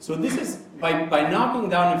 So this is, by knocking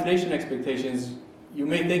down inflation expectations, you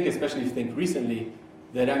may think, especially if you think recently,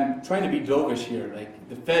 that I'm trying to be dovish here. Like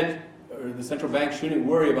the Fed or the central bank shouldn't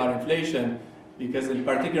worry about inflation because in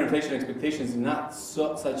particular inflation expectations is not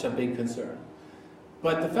such a big concern.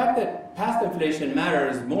 But the fact that past inflation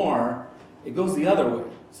matters more, it goes the other way.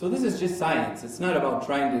 So this is just science. It's not about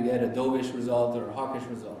trying to get a dovish result or a hawkish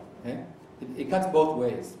result. Okay? It cuts both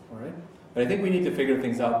ways. All right? But I think we need to figure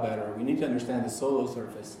things out better. We need to understand the solo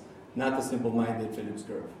surface, not the simple-minded Phillips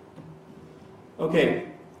curve. Okay,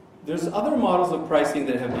 there's other models of pricing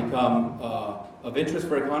that have become of interest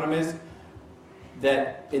for economists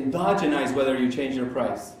that endogenize whether you change your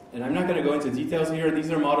price. And I'm not going to go into details here. These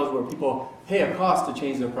are models where people pay a cost to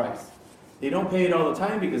change their price. They don't pay it all the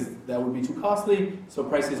time because that would be too costly, so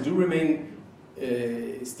prices do remain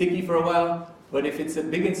sticky for a while. But if it's a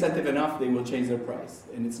big incentive enough, they will change their price.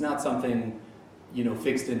 And it's not something,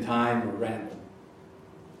 fixed in time or random.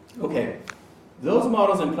 Okay, those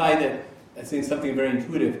models imply that, I think something very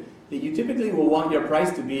intuitive, that you typically will want your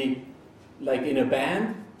price to be like in a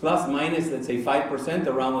band, plus minus, let's say 5%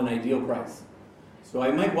 around an ideal price. So I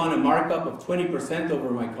might want a markup of 20%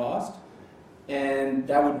 over my cost, and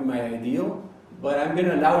that would be my ideal. But I'm going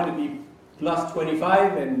to allow it to be plus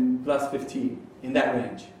 25 and plus 15, in that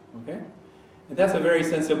range. Okay? And that's a very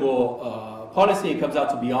sensible policy. It comes out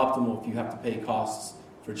to be optimal if you have to pay costs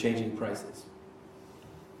for changing prices.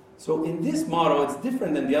 So in this model, it's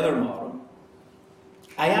different than the other model.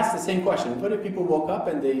 I asked the same question. What if people woke up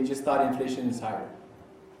and they just thought inflation is higher?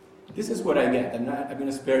 This is what I get. I'm going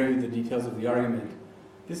to spare you the details of the argument.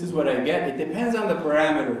 This is what I get. It depends on the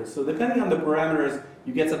parameters. So depending on the parameters,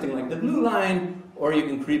 you get something like the blue line, or you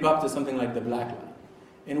can creep up to something like the black line.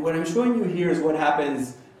 And what I'm showing you here is what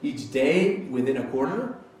happens each day within a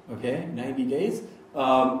quarter, okay, 90 days.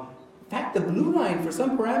 In fact, the blue line, for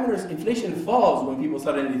some parameters, inflation falls when people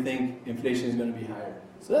suddenly think inflation is going to be higher.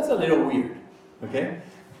 So that's a little weird, okay?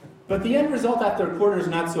 But the end result after a quarter is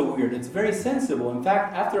not so weird. It's very sensible. In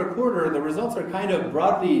fact, after a quarter, the results are kind of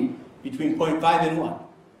broadly between 0.5 and 1,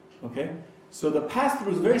 okay? So the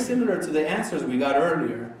pass-through is very similar to the answers we got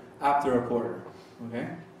earlier after a quarter, okay?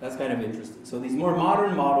 That's kind of interesting. So these more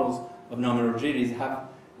modern models of nominal rigidities have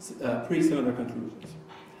pretty similar conclusions.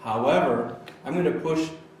 However, I'm going to push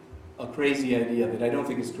a crazy idea that I don't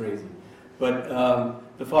think is crazy. But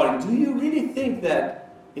the following: do you really think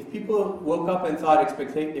that if people woke up and thought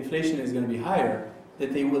inflation is going to be higher,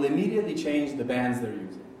 that they will immediately change the bands they're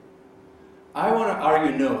using? I want to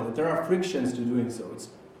argue no, that there are frictions to doing so. It's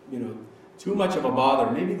too much of a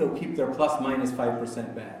bother. Maybe they'll keep their plus minus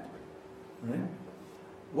 5% band. Right?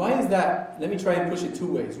 Why is that? Let me try and push it two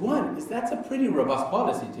ways. One is that's a pretty robust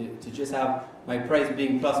policy to just have my price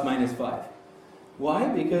being plus minus 5. Why?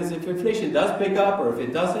 Because if inflation does pick up or if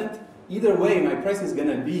it doesn't, either way my price is going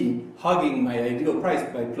to be hugging my ideal price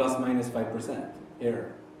by plus minus 5%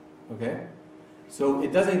 error. Okay? So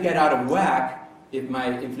it doesn't get out of whack if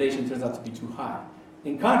my inflation turns out to be too high.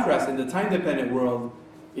 In contrast, in the time-dependent world,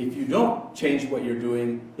 if you don't change what you're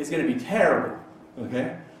doing, it's going to be terrible.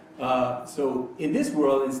 Okay? So in this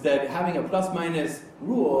world, instead, having a plus-minus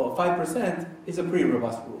rule of 5% is a pretty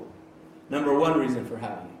robust rule. Number one reason for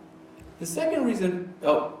having it. The second reason,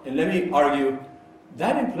 and let me argue,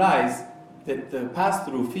 that implies that the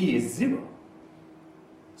pass-through fee is 0.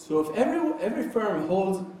 So if every firm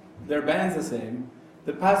holds their bands the same,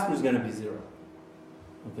 the pass-through is going to be 0.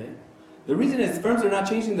 Okay? The reason is firms are not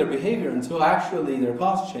changing their behavior until actually their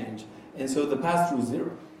costs change, and so the pass-through is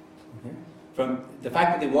 0. Okay? From the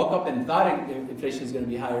fact that they woke up and thought inflation is going to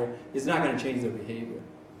be higher is not going to change their behavior.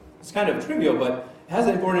 It's kind of trivial, but it has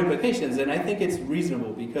important implications, and I think it's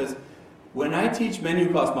reasonable because when I teach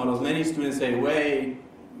menu cost models, many students say, wait,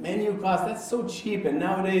 menu cost, that's so cheap, and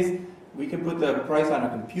nowadays we can put the price on a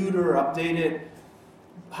computer, update it.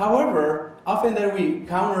 However, often then we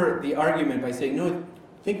counter the argument by saying, no,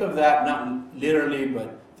 think of that not literally,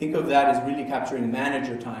 but think of that as really capturing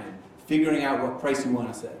manager time, figuring out what price you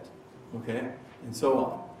want to set, okay, and so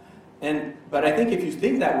on. But I think if you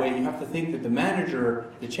think that way, you have to think that the manager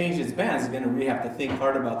that changes its bands is going to really have to think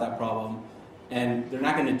hard about that problem, and they're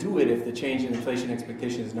not going to do it if the change in inflation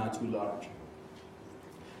expectation is not too large.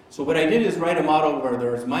 So what I did is write a model where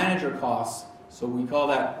there's manager costs, so we call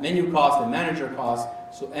that menu cost and manager cost,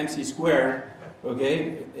 so MC squared,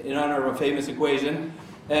 okay, in honor of a famous equation.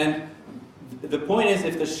 And the point is,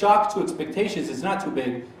 if the shock to expectations is not too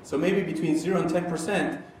big, so maybe between 0 and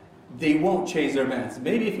 10%, they won't change their bands.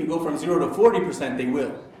 Maybe if you go from 0 to 40%, they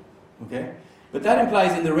will. Okay? But that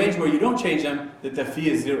implies in the range where you don't change them, that the fee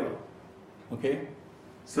is 0. Okay?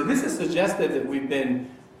 So this is suggestive that we've been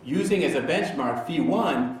using as a benchmark fee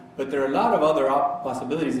 1, but there are a lot of other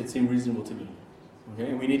possibilities that seem reasonable to me.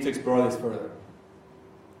 Okay? And we need to explore this further.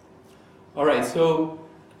 All right, so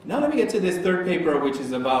now let me get to this third paper, which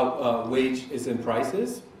is about wages and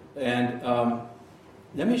prices. And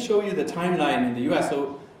let me show you the timeline in the US.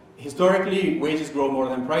 So historically, wages grow more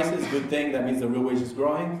than prices. Good thing, that means the real wage is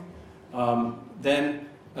growing. Then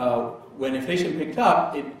when inflation picked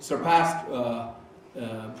up, it surpassed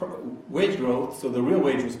wage growth, so the real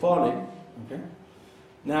wage was falling. Okay?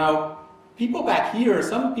 Now, people back here,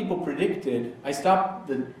 some people predicted, I stopped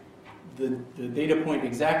the data point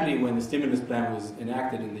exactly when the stimulus plan was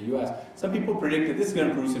enacted in the US. Some people predicted this is going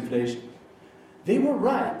to produce inflation. They were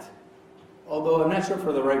right, although I'm not sure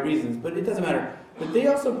for the right reasons, but it doesn't matter. But they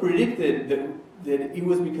also predicted that it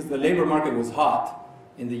was because the labor market was hot.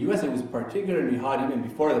 In the US, it was particularly hot even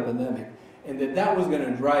before the pandemic, and that was going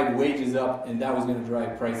to drive wages up, and that was going to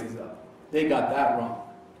drive prices up. They got that wrong,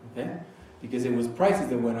 okay? Because it was prices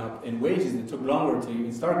that went up and wages that took longer to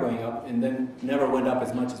even start going up and then never went up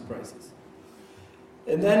as much as prices.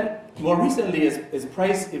 And then more recently, as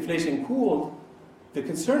price inflation cooled, the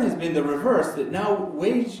concern has been the reverse, that now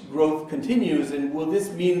wage growth continues, and will this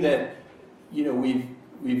mean that we've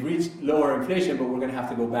reached lower inflation, but we're going to have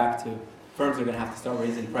to go back to, firms are going to have to start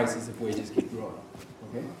raising prices if wages keep growing.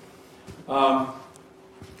 Okay?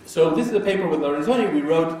 So this is a paper with Lorenzoni we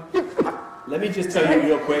wrote. Let me just tell you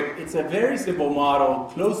real quick, it's a very simple model,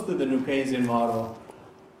 close to the New Keynesian model.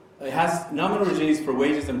 It has nominal regimes for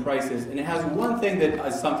wages and prices, and it has one thing that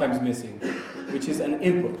is sometimes missing, which is an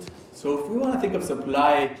input. So if we want to think of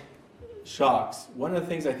supply shocks, one of the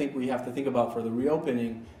things I think we have to think about for the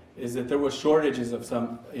reopening is that there were shortages of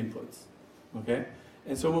some inputs. Okay?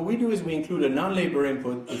 And so what we do is we include a non-labor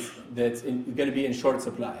input that's going to be in short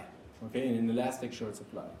supply, okay, in an elastic short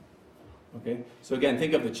supply. Okay, so again,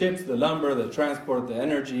 think of the chips, the lumber, the transport, the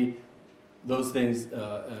energy, those things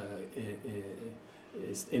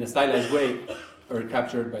in a stylized way are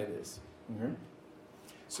captured by this. Okay?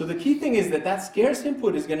 So the key thing is that scarce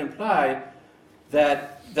input is going to imply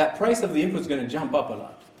that price of the input is going to jump up a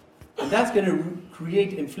lot. And that's going to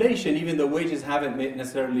create inflation even though wages haven't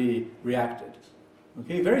necessarily reacted.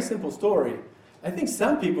 Okay, very simple story. I think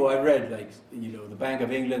some people I read, like the Bank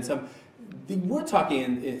of England, they were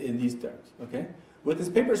talking in these terms, okay? What this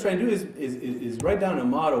paper is trying to do is write down a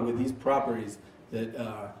model with these properties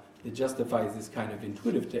that justifies this kind of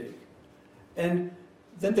intuitive take. And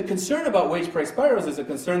then the concern about wage price spirals is a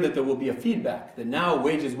concern that there will be a feedback, that now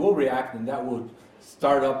wages will react and that will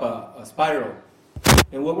start up a spiral.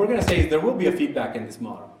 And what we're going to say is there will be a feedback in this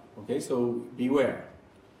model, okay? So beware,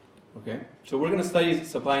 okay? So we're going to study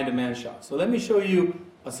supply and demand shocks. So let me show you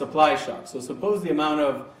a supply shock. So suppose the amount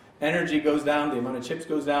of energy goes down, the amount of chips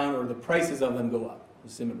goes down, or the prices of them go up, or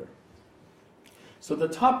similar. So the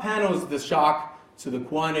top panel is the shock to the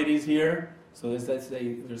quantities here. So let's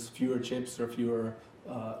say there's fewer chips or fewer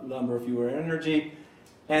lumber, fewer energy.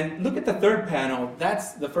 And look at the third panel.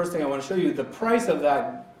 That's the first thing I want to show you. The price of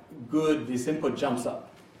that good, this input, jumps up.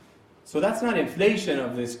 So that's not inflation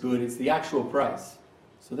of this good, it's the actual price.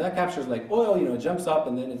 So that captures like oil, it jumps up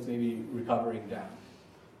and then it's maybe recovering down.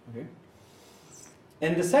 Okay?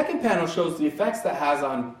 And the second panel shows the effects that has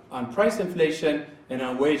on price inflation and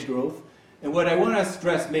on wage growth. And what I want to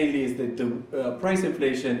stress mainly is that the price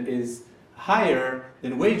inflation is higher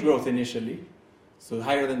than wage growth initially. So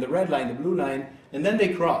higher than the red line, the blue line, and then they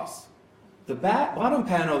cross. The bottom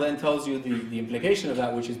panel then tells you the implication of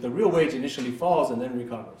that, which is the real wage initially falls and then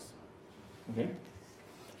recovers. Okay?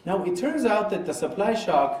 Now, it turns out that the supply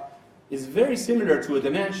shock is very similar to a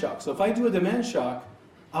demand shock. So if I do a demand shock,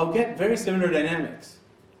 I'll get very similar dynamics.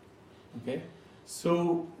 Okay?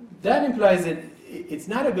 So that implies that it's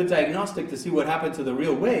not a good diagnostic to see what happened to the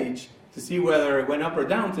real wage, to see whether it went up or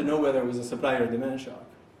down, to know whether it was a supply or demand shock.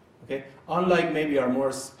 Okay? Unlike maybe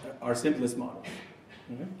our simplest model.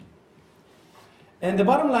 Okay? And the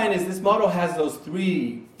bottom line is this model has those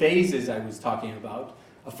three phases I was talking about.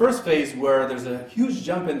 A first phase where there's a huge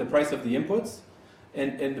jump in the price of the inputs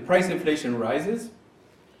and the price inflation rises.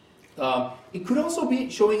 It could also be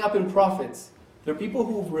showing up in profits. There are people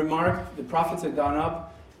who've remarked the profits have gone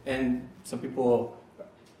up, and some people,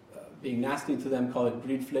 being nasty to them, call it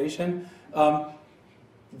greedflation.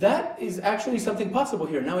 That is actually something possible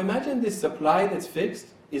here. Now imagine this supply that's fixed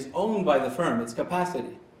is owned by the firm, its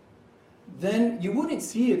capacity. Then you wouldn't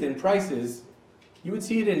see it in prices, you would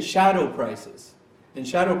see it in shadow prices. And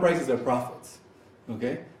shadow prices are profits.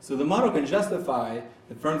 Okay? So the model can justify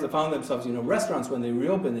the firms that found themselves, restaurants when they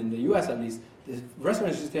reopened, in the US at least, the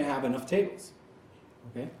restaurants just didn't have enough tables.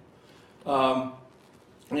 Okay?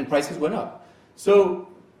 And prices went up. So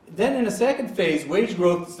then in a second phase, wage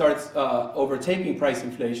growth starts overtaking price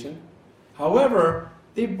inflation. However,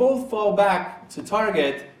 they both fall back to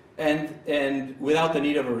target and without the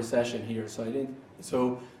need of a recession here.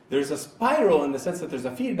 So there's a spiral in the sense that there's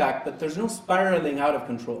a feedback, but there's no spiraling out of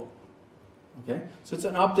control. Okay? So it's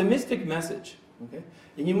an optimistic message. Okay?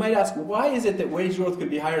 And you might ask, why is it that wage growth could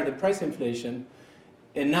be higher than price inflation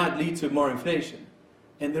and not lead to more inflation?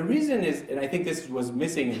 And the reason is, and I think this was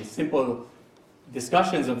missing in simple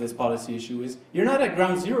discussions of this policy issue, is you're not at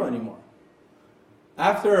ground zero anymore.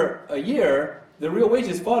 After a year, the real wage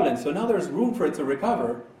has fallen, so now there's room for it to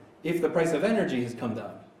recover if the price of energy has come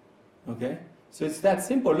down. Okay? So it's that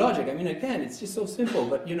simple logic. I mean, again, it's just so simple,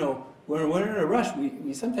 but when we're in a rush,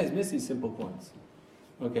 we sometimes miss these simple points.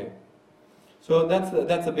 Okay. So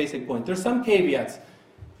that's a basic point. There's some caveats.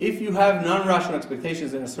 If you have non-rational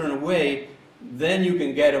expectations in a certain way, then you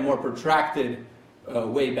can get a more protracted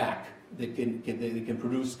way back that can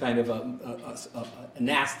produce kind of a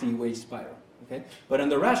nasty wage spiral. Okay? But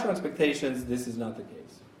under rational expectations, this is not the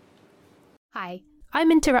case. Hi,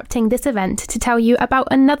 I'm interrupting this event to tell you about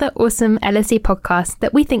another awesome LSE podcast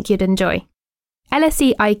that we think you'd enjoy.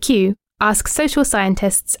 LSE IQ asks social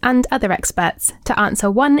scientists and other experts to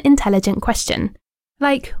answer one intelligent question,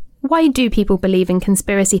 like, why do people believe in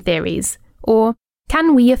conspiracy theories? Or,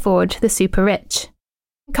 can we afford the super rich?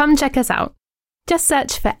 Come check us out. Just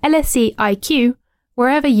search for LSE IQ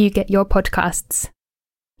wherever you get your podcasts.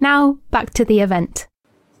 Now, back to the event.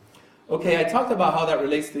 Okay, I talked about how that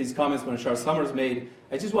relates to these comments Blanchard Summers made.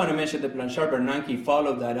 I just want to mention that Blanchard Bernanke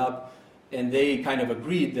followed that up, and they kind of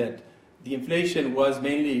agreed that the inflation was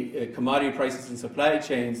mainly commodity prices and supply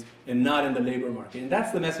chains and not in the labor market. And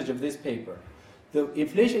that's the message of this paper. The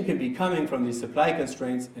inflation can be coming from these supply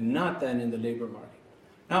constraints and not then in the labor market.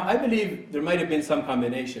 Now, I believe there might have been some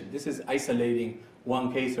combination. This is isolating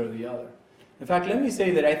one case or the other. In fact, let me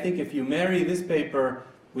say that I think if you marry this paper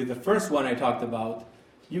with the first one I talked about,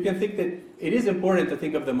 you can think that it is important to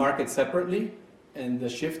think of the market separately and the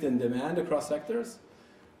shift in demand across sectors.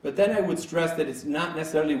 But then I would stress that it's not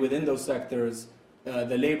necessarily within those sectors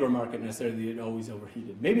the labor market necessarily always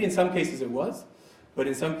overheated. Maybe in some cases it was, but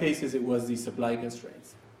in some cases it was these supply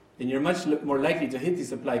constraints. And you're much more likely to hit these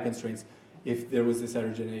supply constraints if there was this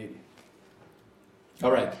heterogeneity.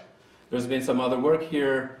 All right, there's been some other work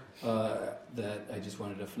here that I just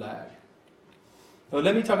wanted to flag. So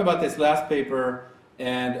let me talk about this last paper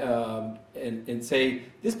and say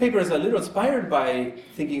this paper is a little inspired by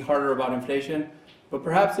thinking harder about inflation, but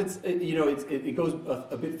perhaps it goes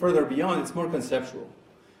a bit further beyond. It's more conceptual.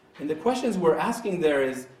 And the questions we're asking there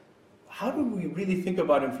is, how do we really think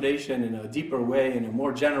about inflation in a deeper way, in a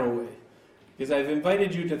more general way? Because I've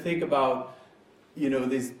invited you to think about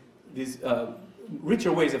these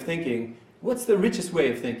richer ways of thinking. What's the richest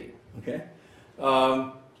way of thinking? Okay,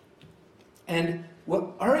 and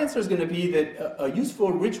what our answer is going to be that a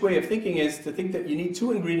useful, rich way of thinking is to think that you need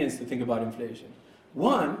two ingredients to think about inflation.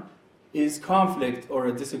 One is conflict or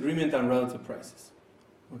a disagreement on relative prices.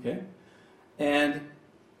 Okay, and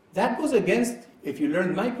that goes against. If you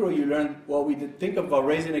learn micro, you learn, well, we think about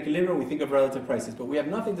raising equilibrium, we think of relative prices, but we have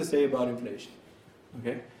nothing to say about inflation.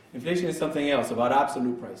 Okay? Inflation is something else, about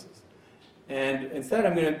absolute prices. And instead,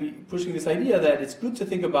 I'm going to be pushing this idea that it's good to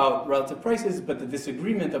think about relative prices, but the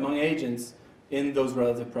disagreement among agents in those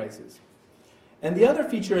relative prices. And the other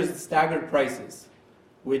feature is staggered prices,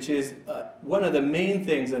 which is one of the main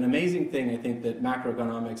things, an amazing thing, I think, that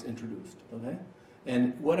macroeconomics introduced. Okay?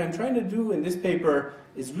 And what I'm trying to do in this paper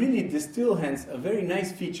is really distill, hence, a very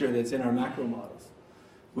nice feature that's in our macro models,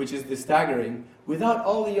 which is the staggering, without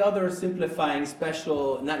all the other simplifying,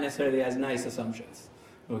 special, not necessarily as nice assumptions.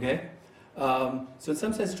 Okay? So in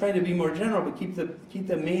some sense, trying to be more general, but keep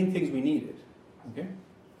the main things we needed. Okay?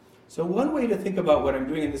 So one way to think about what I'm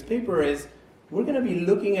doing in this paper is we're going to be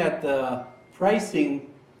looking at the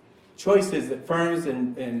pricing choices that firms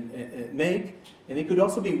make. And it could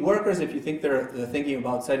also be workers if you think they're thinking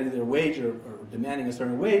about setting their wage or demanding a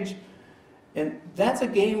certain wage. And that's a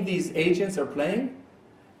game these agents are playing.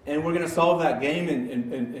 And we're going to solve that game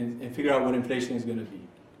and figure out what inflation is going to be.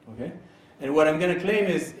 Okay? And what I'm going to claim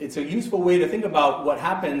is it's a useful way to think about what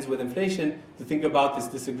happens with inflation, to think about this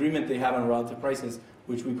disagreement they have on relative prices,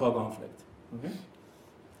 which we call conflict. Okay?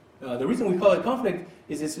 The reason we call it conflict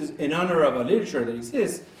is this is in honor of a literature that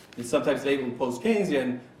exists. It's sometimes labeled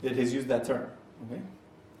post-Keynesian that has used that term. Okay,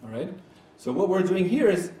 all right. So what we're doing here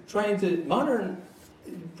is trying to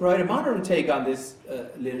provide a modern take on this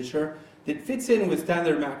literature that fits in with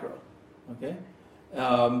standard macro. Okay,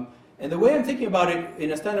 and the way I'm thinking about it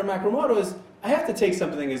in a standard macro model is I have to take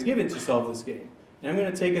something as given to solve this game, and I'm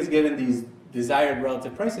going to take as given these desired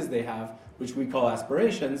relative prices they have, which we call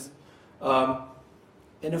aspirations.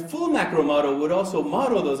 And a full macro model would also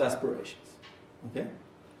model those aspirations. Okay,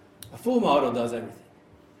 a full model does everything.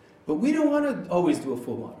 But we don't want to always do a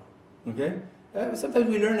full model, okay? Sometimes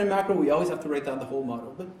we learn in macro, we always have to write down the whole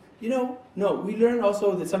model. But, no, we learn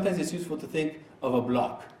also that sometimes it's useful to think of a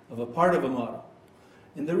block, of a part of a model.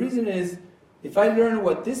 And the reason is, if I learn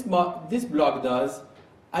what this block does,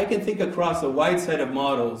 I can think across a wide set of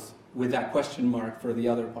models with that question mark for the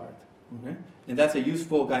other part, okay? And that's a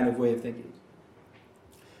useful kind of way of thinking.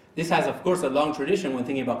 This has, of course, a long tradition when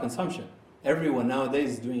thinking about consumption. Everyone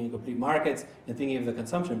nowadays is doing complete markets and thinking of the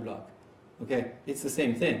consumption block. Okay, it's the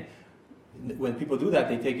same thing. When people do that,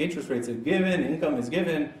 they take interest rates as given, income is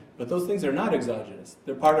given, but those things are not exogenous.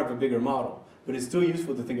 They're part of a bigger model, but it's still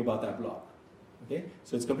useful to think about that block. Okay,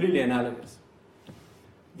 so it's completely analogous.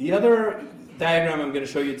 The other diagram I'm going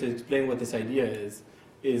to show you to explain what this idea is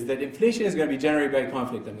that inflation is going to be generated by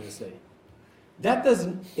conflict, I'm going to say. That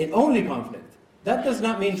doesn't, in only conflict, that does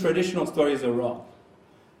not mean traditional stories are wrong.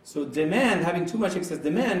 So demand, having too much excess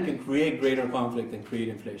demand can create greater conflict and create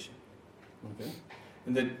inflation. Okay?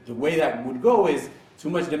 And the way that would go is too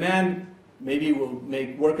much demand maybe will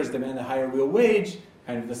make workers demand a higher real wage,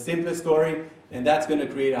 kind of the simplest story, and that's going to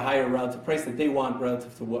create a higher relative price that they want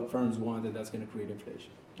relative to what firms want, and that's going to create inflation.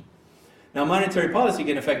 Now monetary policy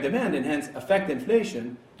can affect demand and hence affect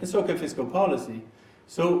inflation, and so can fiscal policy.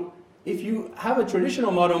 So if you have a traditional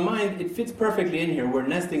model in mind, it fits perfectly in here. We're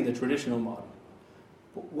nesting the traditional model.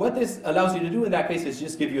 What this allows you to do in that case is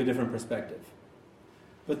just give you a different perspective.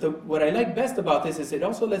 But what I like best about this is it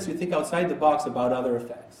also lets you think outside the box about other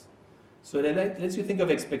effects. So it lets you think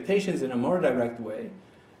of expectations in a more direct way.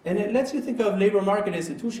 And it lets you think of labor market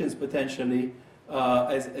institutions potentially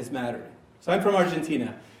as mattering. So I'm from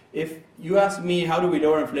Argentina. If you ask me how do we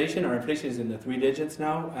lower inflation, our inflation is in the 3 digits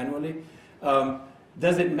now annually,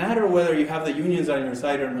 does it matter whether you have the unions on your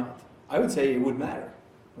side or not? I would say it would matter.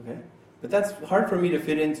 Okay? But that's hard for me to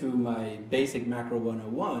fit into my basic macro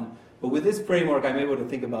 101. But with this framework, I'm able to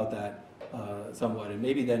think about that somewhat, and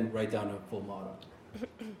maybe then write down a full model.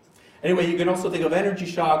 Anyway, you can also think of energy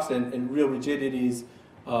shocks and real rigidities,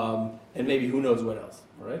 and maybe who knows what else.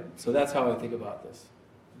 All right? So that's how I think about this.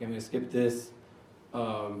 Okay, I'm going to skip this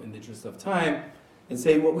in the interest of time, and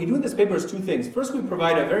say what we do in this paper is 2 things. First, we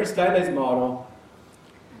provide a very stylized model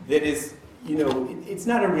that is, it's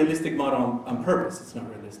not a realistic model on purpose. It's not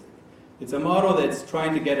realistic. It's a model that's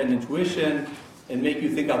trying to get an intuition and make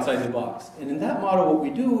you think outside the box. And in that model, what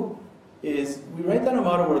we do is we write down a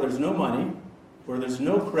model where there's no money, where there's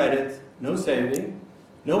no credit, no saving,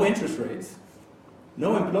 no interest rates,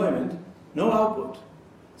 no employment, no output.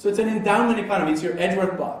 So it's an endowment economy. It's your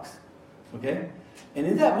Edgeworth box. Okay? And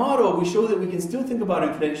in that model, we show that we can still think about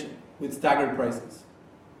inflation with staggered prices.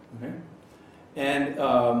 Okay? And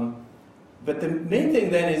but the main thing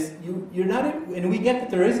then is you're not, and we get that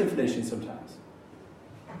there is inflation sometimes.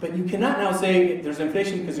 But you cannot now say there's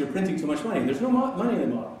inflation because you're printing too much money. There's no money in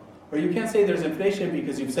the model. Or you can't say there's inflation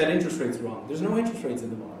because you've set interest rates wrong. There's no interest rates in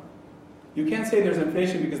the model. You can't say there's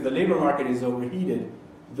inflation because the labor market is overheated.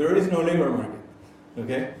 There is no labor market.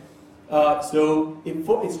 Okay? So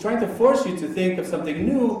it's trying to force you to think of something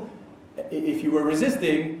new if you were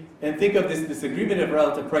resisting, and think of this disagreement of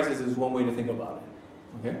relative prices as one way to think about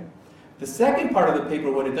it. Okay? The second part of the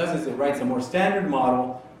paper, what it does is it writes a more standard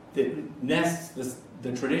model that nests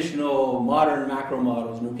the traditional modern macro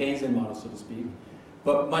models, new Keynesian models, so to speak,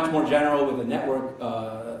 but much more general with a network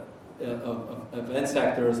of end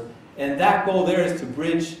sectors. And that goal there is to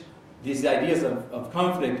bridge these ideas of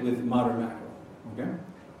conflict with modern macro. Okay?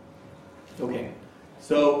 Okay.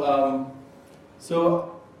 So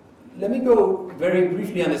let me go very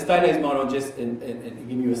briefly on the stylized model just and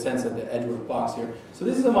give you a sense of the Edgeworth box here. So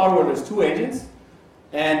this is a model where there's two agents,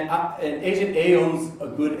 and agent A owns a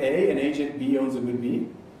good A, and agent B owns a good B,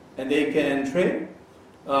 and they can trade.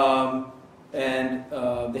 And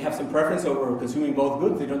they have some preference over consuming both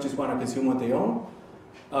goods. They don't just want to consume what they own.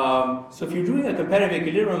 So if you're doing a competitive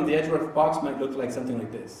equilibrium, the Edgeworth box might look like something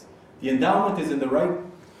like this. The endowment is in the right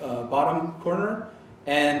bottom corner,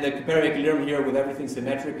 and the comparative equilibrium here with everything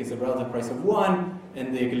symmetric is a relative price of 1,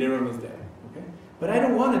 and the equilibrium is there. Okay? But I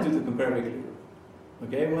don't want to do the comparative equilibrium.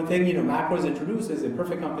 Okay? One thing macros introduces is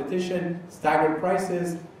perfect competition, staggered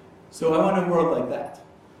prices. So I want a world like that.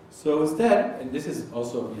 So instead, and this is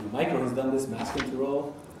also, Micro has done this,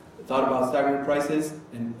 Maskin-Tirol, thought about staggered prices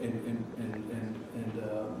and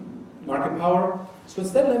market power. So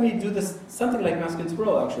instead, let me do this something like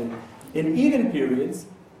Maskin-Tirol, actually. In even periods,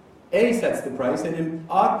 A sets the price, and in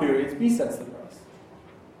odd periods, B sets the price.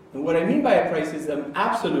 And what I mean by a price is an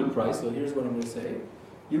absolute price. So here's what I'm going to say.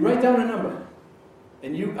 You write down a number.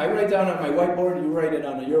 And I write down on my whiteboard, you write it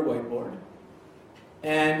on your whiteboard.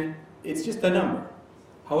 And it's just a number.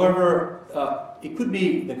 However, it could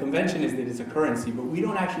be, the convention is that it's a currency, but we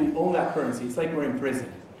don't actually own that currency. It's like we're in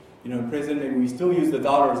prison. In prison, maybe we still use the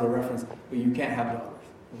dollar as a reference, but you can't have dollars.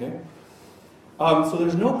 Okay? So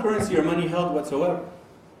there's no currency or money held whatsoever.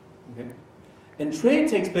 Okay? And trade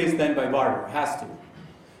takes place then by barter, has to.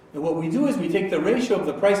 And what we do is we take the ratio of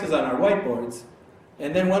the prices on our whiteboards,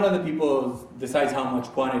 and then one of the people decides how much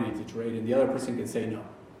quantity to trade, and the other person can say no.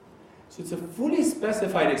 So it's a fully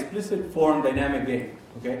specified, explicit form dynamic game.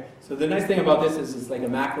 Okay? So the nice thing about this is it's like a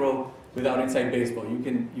macro without inside baseball. You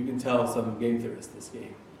can tell some game theorists this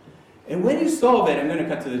game. And when you solve it, I'm going to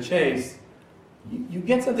cut to the chase, you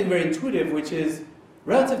get something very intuitive, which is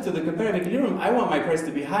relative to the comparative equilibrium, I want my price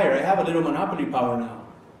to be higher. I have a little monopoly power now.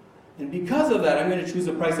 And because of that, I'm going to choose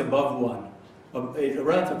a price above 1, a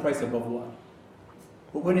relative price above 1.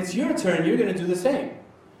 But when it's your turn, you're going to do the same.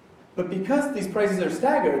 But because these prices are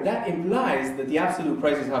staggered, that implies that the absolute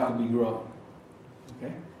prices have to be growing.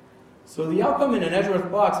 Okay? So the outcome in an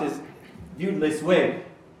Edgeworth box is viewed this way.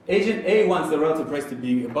 Agent A wants the relative price to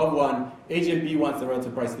be above 1. Agent B wants the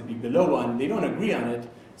relative price to be below 1. They don't agree on it,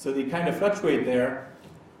 so they kind of fluctuate there.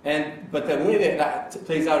 But the way that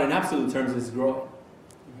plays out in absolute terms is growing.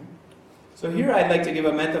 So here I'd like to give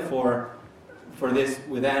a metaphor for this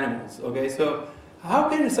with animals. Okay, so how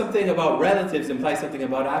can something about relatives imply something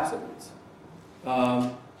about absolutes?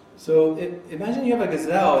 Imagine you have a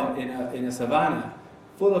gazelle in a savanna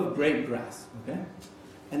full of great grass. Okay,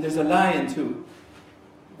 and there's a lion too.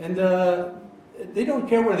 And they don't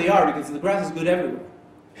care where they are because the grass is good everywhere.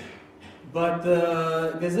 But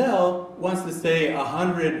the gazelle wants to stay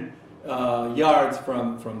 100 yards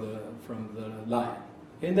from the lion.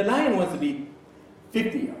 Okay? And the lion wants to be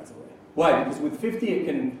 50 yards away. Why? Because with 50 it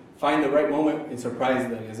can find the right moment and surprise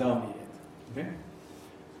the gazelle in the end. Okay?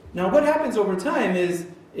 Now what happens over time is,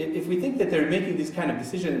 if we think that they're making these kind of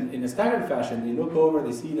decisions in a staggered fashion, they look over,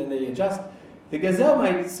 they see, then they adjust. The gazelle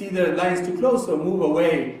might see the lion's too close, so move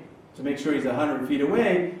away to make sure he's 100 feet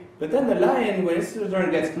away. But then the lion, when his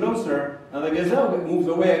turn gets closer, now the gazelle moves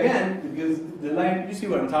away again, because the lion, you see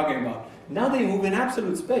what I'm talking about. Now they move in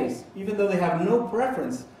absolute space, even though they have no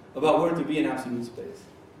preference about where to be in absolute space.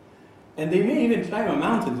 And they may even climb a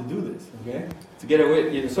mountain to do this, okay? To get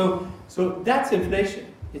away. So that's inflation.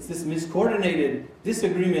 It's this miscoordinated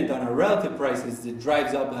disagreement on our relative prices that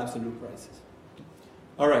drives up absolute prices.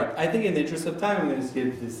 All right, I think in the interest of time, I'm going to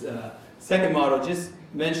skip this second model. Just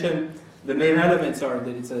mention the main elements are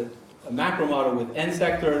that it's a macro model with end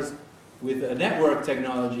sectors, with a network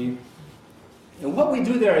technology. And what we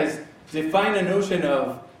do there is define a notion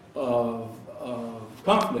of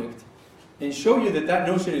conflict and show you that that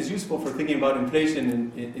notion is useful for thinking about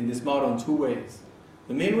inflation in this model in two ways.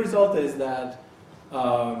 The main result is that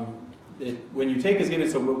when you take as given,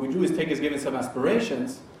 so what we do is take as given some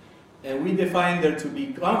aspirations, and we define there to be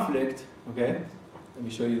conflict, okay? Let me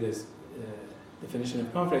show you this definition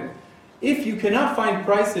of conflict. If you cannot find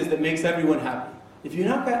prices that makes everyone happy, if you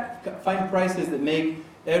cannot find prices that make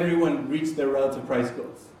everyone reach their relative price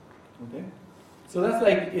goals, okay? So that's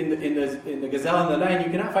like in the gazelle and the lion, you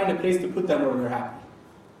cannot find a place to put them where they're happy,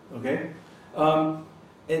 okay?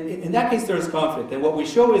 In that case, there is conflict. And what we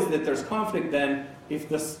show is that there's conflict then if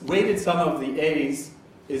the weighted sum of the A's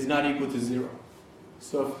is not equal to 0.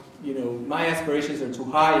 So if my aspirations are too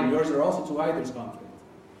high and yours are also too high, there's conflict.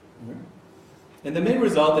 Okay? And the main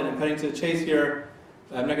result, and I'm cutting to the chase here,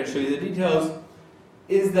 I'm not going to show you the details,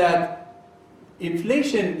 is that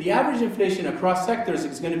inflation, the average inflation across sectors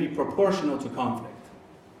is going to be proportional to conflict.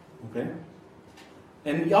 Okay?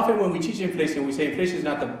 And often when we teach inflation, we say inflation is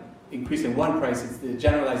not the increase in one price, it's the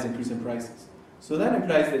generalized increase in prices. So that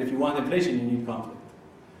implies that if you want inflation, you need conflict.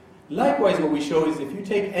 Likewise, what we show is if you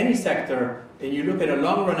take any sector and you look at a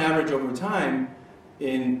long-run average over time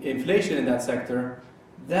in inflation in that sector,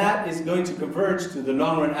 that is going to converge to the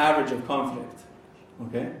long-run average of conflict.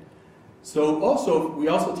 Okay? So also, we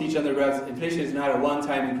also teach undergrads inflation is not a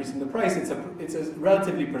one-time increase in the price, it's a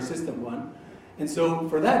relatively persistent one. And so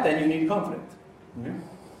for that, then you need conflict. Okay?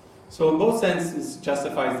 So in both senses,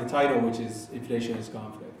 justifies the title, which is inflation is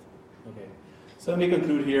conflict. Okay. So let me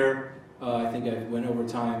conclude here. I think I went over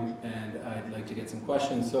time, and I'd like to get some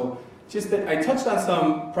questions. So just that I touched on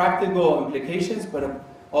some practical implications, but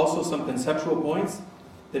also some conceptual points.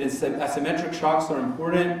 That asymmetric shocks are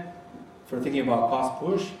important for thinking about cost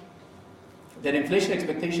push. That inflation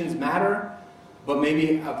expectations matter, but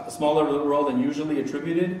maybe a smaller role than usually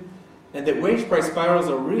attributed. And that wage price spirals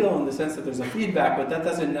are real in the sense that there's a feedback, but that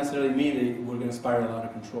doesn't necessarily mean that we're going to spiral out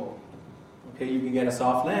of control. Okay, you can get a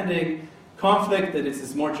soft landing. Conflict, that it's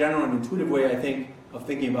this more general and intuitive way, I think, of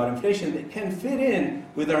thinking about inflation that can fit in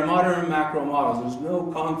with our modern macro models. There's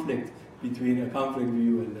no conflict between a conflict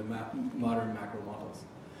view and the modern macro models.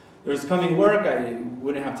 There's coming work I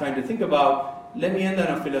wouldn't have time to think about. Let me end on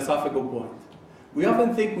a philosophical point. We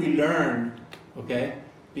often think we learn, okay,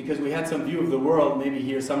 because we had some view of the world, maybe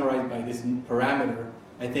here summarized by this parameter.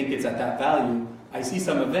 I think it's at that value. I see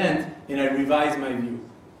some event, and I revise my view.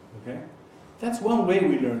 Okay? That's one way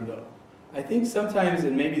we learn, though. I think sometimes,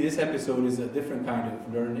 and maybe this episode is a different kind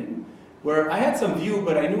of learning, where I had some view,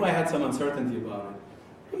 but I knew I had some uncertainty about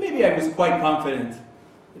it. Maybe I was quite confident.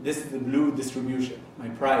 This is the blue distribution, my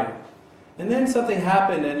prior. And then something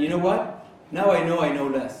happened, and you know what? Now I know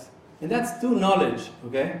less. And that's still knowledge,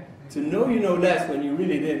 okay? To know you know less when you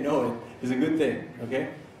really didn't know it is a good thing,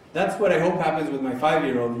 okay? That's what I hope happens with my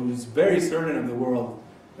 5-year-old, who's very certain of the world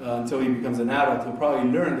until he becomes an adult. He'll probably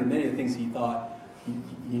learn that many of the things he thought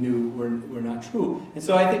he knew were not true. And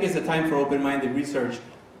so I think it's a time for open-minded research,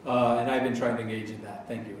 and I've been trying to engage in that.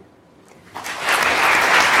 Thank you.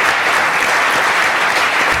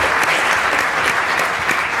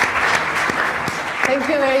 Thank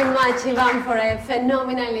you very much, Iván, for a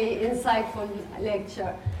phenomenally insightful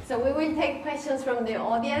lecture. So we will take questions from the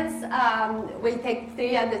audience. We'll take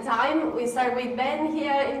 3 at a time. We start with Ben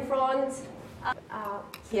here in front.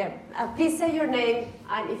 Here. Please say your name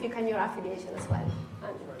and if you can, your affiliation as well.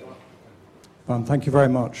 Thank you very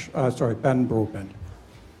much. Ben Broadbent.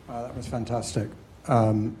 That was fantastic.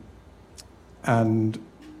 And,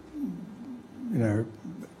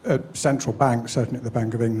 at central banks, certainly at the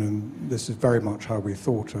Bank of England, this is very much how we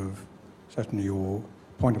thought of, certainly your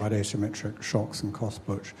point about asymmetric shocks and cost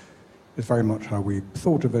push, is very much how we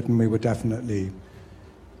thought of it, and we were definitely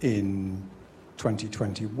in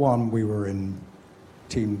 2021, we were in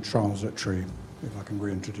team transitory, if I can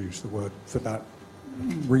reintroduce the word, for that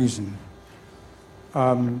reason.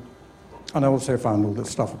 And I also found all this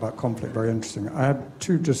stuff about conflict very interesting. I had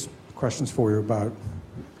 2 just questions for you about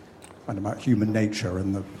human nature,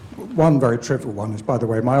 and the one very trivial one is, by the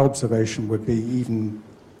way, my observation would be, even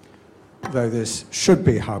though this should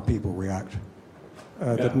be how people react,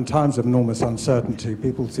 that in times of enormous uncertainty,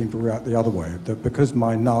 people seem to react the other way, that because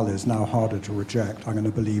my null is now harder to reject, I'm going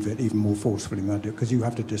to believe it even more forcefully than I do, because you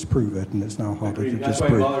have to disprove it, and it's now harder to disprove. That's why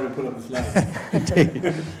I bothered to put up the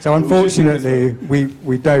slide. So unfortunately,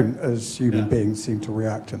 we don't, as human beings, seem to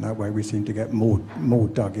react in that way. We seem to get more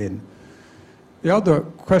dug in. The other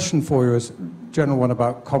question for you is a general one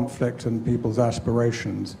about conflict and people's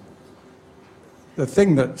aspirations. The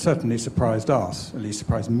thing that certainly surprised us, at least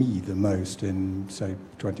surprised me the most in, say,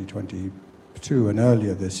 2022 and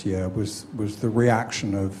earlier this year, was the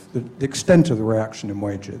reaction of, the extent of the reaction in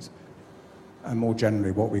wages, and more generally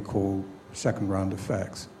what we call second-round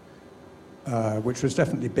effects, which was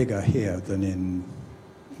definitely bigger here than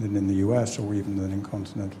in the US or even than in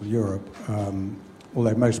continental Europe,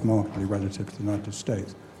 although most markedly relative to the United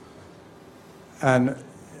States. And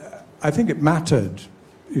I think it mattered.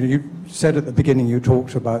 You said at the beginning, you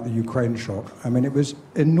talked about the Ukraine shock. I mean, it was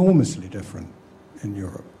enormously different in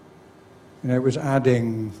Europe. It was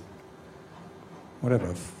adding,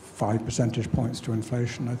 5 percentage points to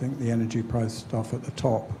inflation, I think, the energy price stuff at the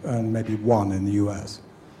top, and maybe 1 in the US.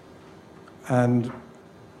 And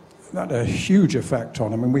that had a huge effect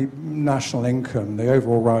on, national income, the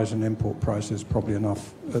overall rise in import prices, probably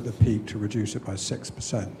enough at the peak to reduce it by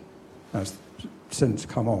 6%. That's since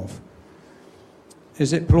come off.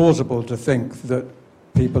 Is it plausible to think that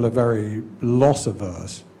people are very loss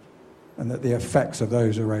averse and that the effects of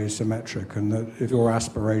those are asymmetric, and that if your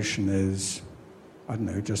aspiration is,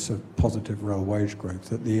 just a positive real wage growth,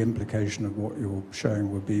 that the implication of what you're showing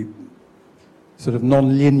would be sort of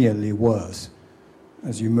non-linearly worse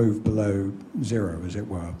as you move below zero, as it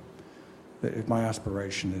were? That if my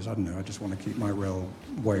aspiration is, I just want to keep my real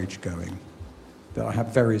wage going, that I have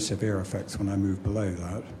very severe effects when I move below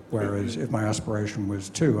that, whereas if my aspiration was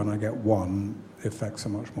 2 and I get 1, the effects are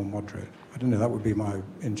much more moderate. I don't know, that would be my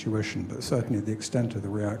intuition, but certainly the extent of the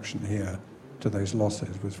reaction here to those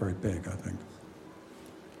losses was very big, I think.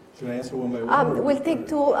 Can I answer one by one? We'll take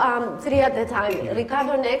 2, 3 at a time.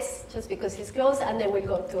 Ricardo next, just because he's close, and then we'll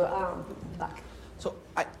go to back. So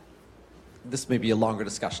this may be a longer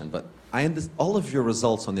discussion, but all of your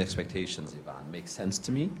results on the expectations, Iván, make sense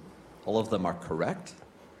to me. All of them are correct.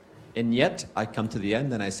 And yet, I come to the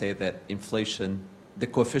end and I say that inflation, the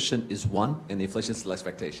coefficient is 1, and the inflation is still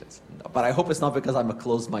expectations. But I hope it's not because I'm a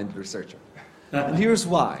closed-minded researcher. And here's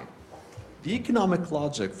why. The economic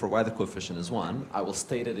logic for why the coefficient is 1, I will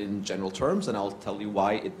state it in general terms, and I'll tell you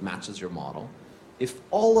why it matches your model. If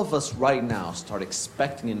all of us right now start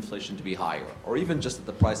expecting inflation to be higher, or even just that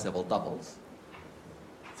the price level doubles,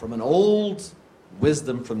 from an old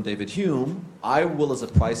wisdom from David Hume, I will, as a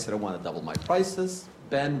price setter, want to double my prices.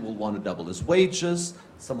 Ben will want to double his wages.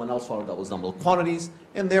 Someone else will want to double his number of quantities.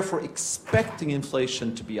 And therefore, expecting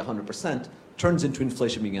inflation to be 100% turns into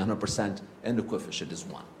inflation being 100%, and the coefficient is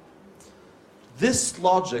 1. This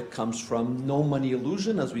logic comes from no money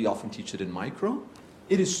illusion, as we often teach it in micro.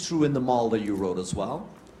 It is true in the model that you wrote as well,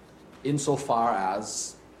 insofar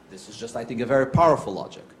as this is just, I think, a very powerful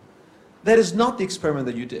logic. That is not the experiment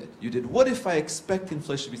that you did. You did, what if I expect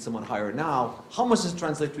inflation to be somewhat higher now? How much does it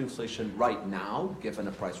translate to inflation right now, given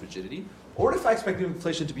the price rigidity? Or if I expect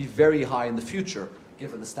inflation to be very high in the future,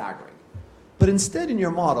 given the staggering? But instead, in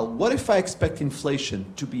your model, what if I expect inflation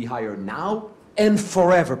to be higher now and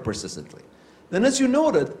forever persistently? Then, as you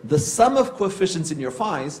noted, the sum of coefficients in your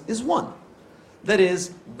phi's is 1. That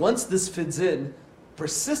is, once this fits in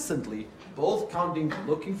persistently, both counting,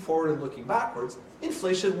 looking forward and looking backwards,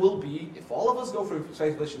 inflation will be, if all of us go from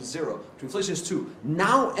inflation 0 to inflation is 2,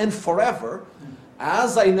 now and forever,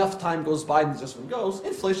 as enough time goes by and the adjustment goes,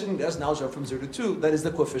 inflation does now jump from 0 to 2, that is,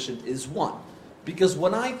 the coefficient is 1. Because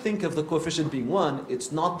when I think of the coefficient being 1,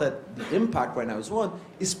 it's not that the impact right now is 1,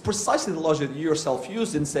 it's precisely the logic that you yourself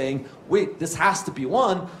used in saying, wait, this has to be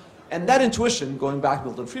 1. And that intuition, going back to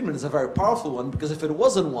Milton Friedman, is a very powerful one, because if it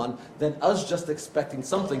wasn't 1, then us just expecting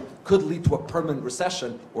something could lead to a permanent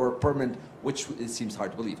recession, or a permanent, which it seems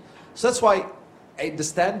hard to believe. So that's why I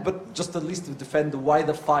understand, but just at least to defend why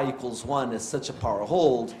the phi equals 1 is such a power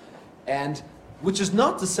hold. And which is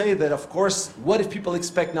not to say that, of course, what if people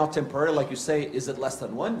expect now temporarily, like you say, is it less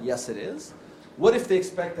than 1? Yes, it is. What if they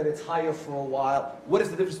expect that it's higher for a while? What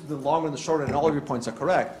if the difference between the longer and the shorter, and all of your points are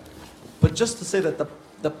correct? But just to say that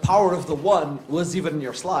the power of the 1 was even in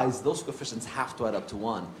your slides, those coefficients have to add up to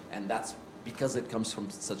 1, and that's because it comes from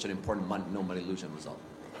such an important no money illusion result.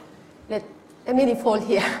 Let me default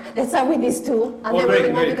here. Let's start with these 2, and then we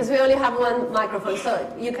will move, because we only have 1 microphone,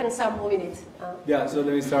 so you can start moving it. Yeah, so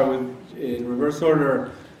let me start with, in reverse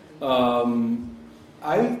order.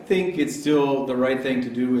 I think it's still the right thing to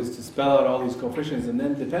do is to spell out all these coefficients, and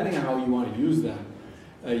then depending on how you want to use them,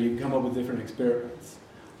 you come up with different experiments.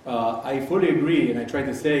 I fully agree, and I tried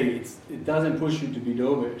to say it doesn't push you to be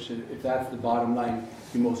dovish if that's the bottom line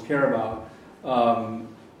you most care about.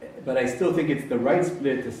 But I still think it's the right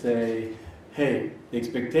split to say, hey, the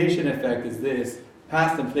expectation effect is this,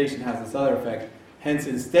 past inflation has this other effect, hence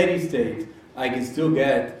in steady state, I can still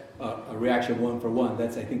get a reaction 1 for 1.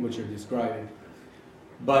 That's, I think, what you're describing.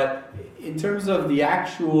 But in terms of the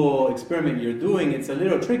actual experiment you're doing, it's a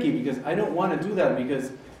little tricky, because I don't want to do that,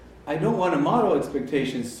 because I don't want to model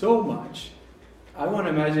expectations so much. I want to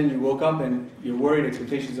imagine you woke up and you're worried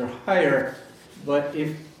expectations are higher, but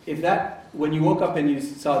if when you woke up and you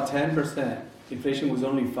saw 10%, inflation was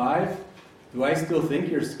only 5, do I still think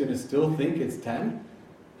you're going to still think it's 10?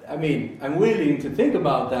 I mean, I'm willing to think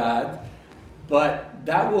about that, but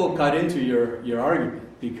that will cut into your argument,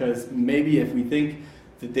 because maybe if we think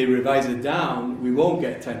that they revise it down, we won't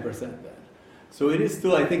get 10% then. So it is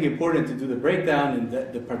still, I think, important to do the breakdown, and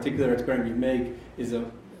the particular experiment you make is a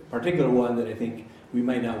particular one that I think we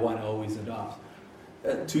might not want to always adopt.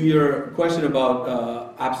 To your question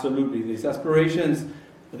about absolutely these aspirations,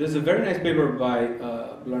 there's a very nice paper by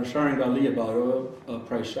Blanchard and Galli about oil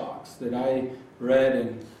price shocks that I read,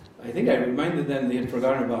 and I think I reminded them they had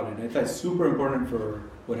forgotten about it. And I thought it's super important for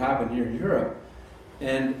what happened here in Europe.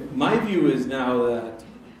 And my view is now that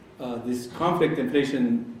this conflict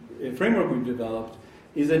inflation framework we've developed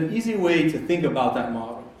is an easy way to think about that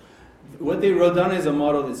model. What they wrote down is a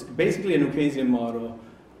model that's basically a Keynesian model,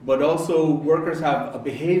 but also workers have a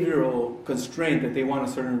behavioral constraint that they want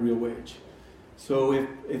a certain real wage. So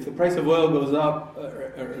if the price of oil goes up,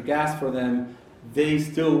 or gas for them, they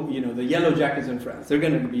still, the yellow jackets in France, they're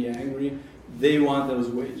going to be angry. They want those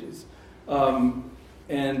wages. And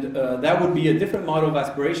that would be a different model of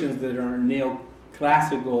aspirations that are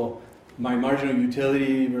neoclassical, my marginal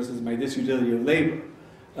utility versus my disutility of labor.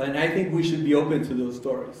 And I think we should be open to those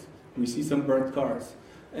stories. We see some burnt cars.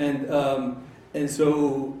 And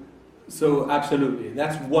so absolutely.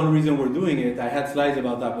 That's one reason we're doing it. I had slides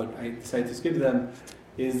about that, but I decided to skip them,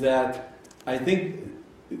 is that I think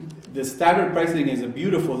the staggered pricing is a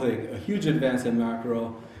beautiful thing, a huge advance in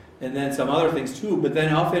macro, and then some other things too, but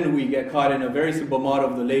then often we get caught in a very simple model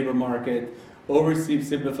of the labor market,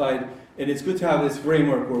 oversimplified, and it's good to have this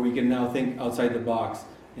framework where we can now think outside the box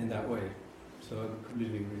in that way. So I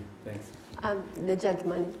completely agree. Thanks. The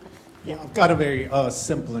gentleman. Yeah, I've got a very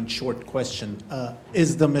simple and short question.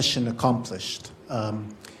 Is the mission accomplished?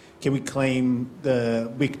 Can we claim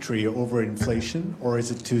the victory over inflation, or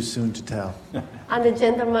is it too soon to tell? And the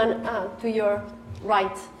gentleman to your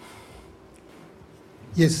right.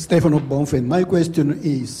 Yes, Stefano Bonfen. My question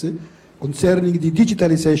is concerning the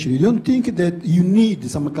digitalization. You don't think that you need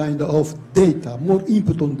some kind of data, more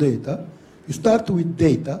input on data? You start with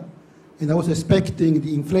data, and I was expecting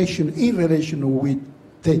the inflation in relation with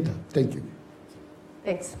data. Thank you.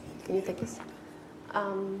 Thanks. Can you take this?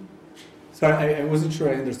 Sorry, I wasn't sure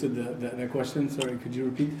I understood that question. Sorry, could you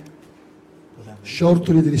repeat?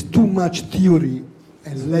 Shortly, there is too much theory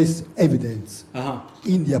and less evidence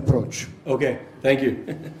in the approach. Okay, thank you.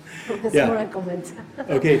 It's more a comment.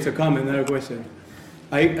 Okay, it's a comment, not a question.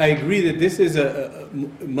 I agree that this is a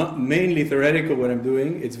mainly theoretical what I'm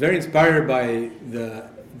doing. It's very inspired by the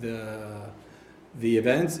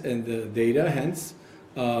events and the data, hence.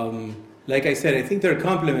 Like I said, I think there are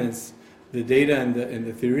complements, the data and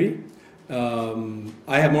the theory.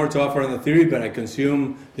 I have more to offer on the theory, but I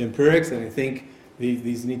consume the empirics, and I think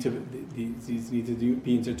these need to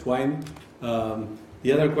be intertwined.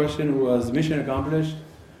 The other question was mission accomplished.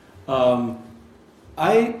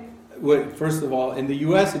 First of all, in the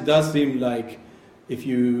U.S., it does seem like if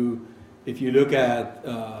you look at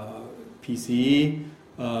PCE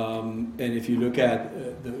and if you look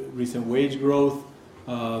at the recent wage growth,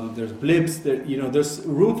 there's blips. There's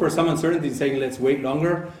room for some uncertainty, saying let's wait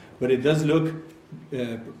longer, but it does look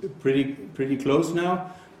pretty close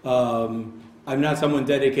now. I'm not someone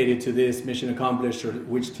dedicated to this mission accomplished or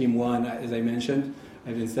which team won, as I mentioned.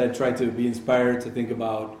 I've instead tried to be inspired to think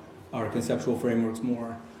about our conceptual frameworks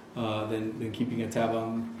more than keeping a tab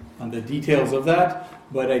on the details of that.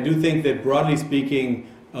 But I do think that broadly speaking,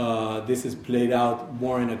 this is played out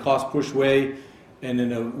more in a cost push way and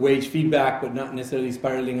in a wage feedback, but not necessarily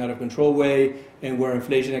spiraling out of control way, and where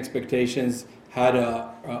inflation expectations had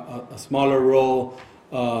a smaller role,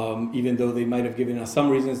 even though they might have given us some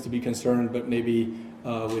reasons to be concerned, but maybe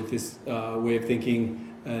with this way of thinking,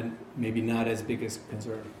 maybe not as big a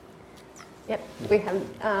concern. Yep, we have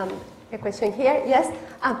a question here. Yes,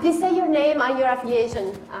 please say your name and your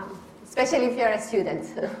affiliation, especially if you're a student.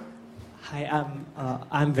 Hi,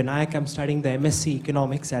 I'm Vinayak. I'm studying the MSc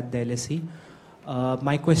Economics at the LSE.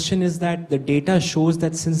 My question is that the data shows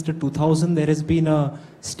that since the 2000, there has been a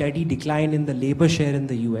steady decline in the labor share in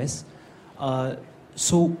the US.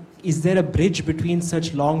 So is there a bridge between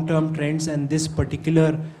such long-term trends and this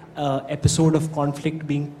particular episode of conflict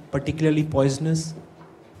being particularly poisonous?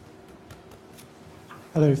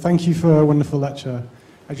 Hello, thank you for a wonderful lecture.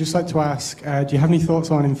 I'd just like to ask, do you have any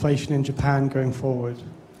thoughts on inflation in Japan going forward?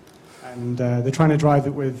 And they're trying to drive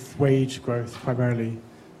it with wage growth primarily.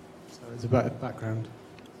 So there's a better background.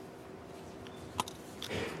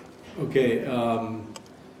 Okay, I'm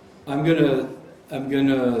going to I'm going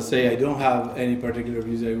to say I don't have any particular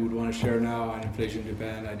views I would want to share now on inflation in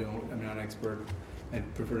Japan. I'm not an expert. I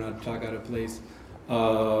prefer not to talk out of place. But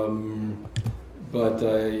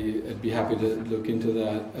I'd be happy to look into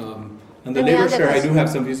that. On the labor share, I do have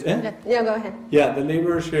some views. Yeah, go ahead. Yeah, the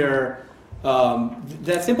labor share,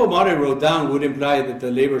 that simple model I wrote down would imply that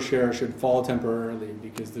the labor share should fall temporarily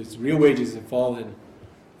because the real wages have fallen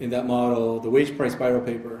in that model. The wage price spiral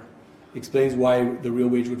paper explains why the real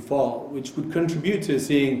wage would fall, which would contribute to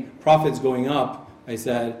seeing profits going up, I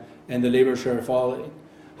said, and the labor share falling.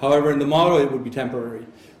 However, in the model, it would be temporary.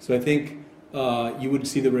 So I think you would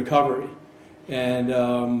see the recovery.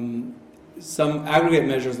 And some aggregate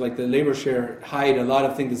measures like the labor share hide a lot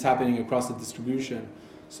of things that's happening across the distribution.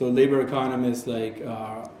 So labor economists like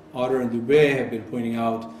Otter and Dubé have been pointing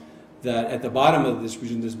out that at the bottom of the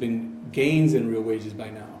distribution there's been gains in real wages by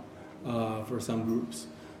now for some groups.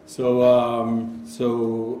 So,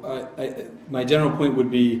 my general point would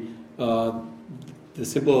be the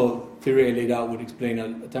simple theory I laid out would explain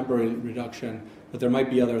a temporary reduction, but there might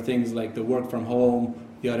be other things like the work from home,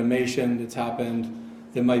 the automation that's happened,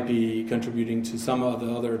 that might be contributing to some of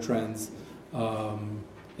the other trends, and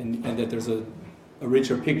that there's a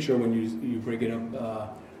richer picture when you break it up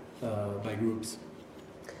by groups.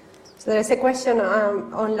 So there is a question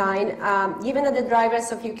online. Given that the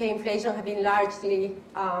drivers of UK inflation have been largely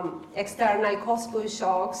external cost-push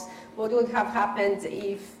shocks, what would have happened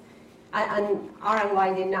if, and are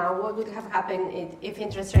unwinding now, what would have happened if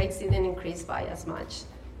interest rates didn't increase by as much?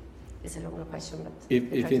 It's a longer question, but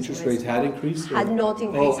if interest rates had increased? Or? Had not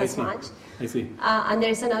increased as much. I see. And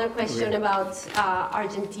there's another question about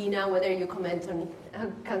Argentina, whether you can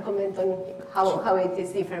comment on how it is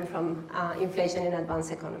different from inflation in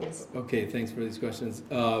advanced economies. Okay, thanks for these questions.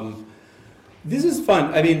 This is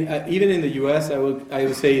fun. I mean, even in the U.S., I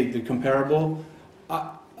would say they're comparable.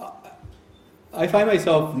 I find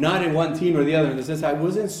myself not in one team or the other in the sense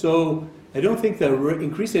I don't think the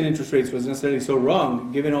increase in interest rates was necessarily so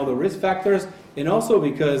wrong, given all the risk factors, and also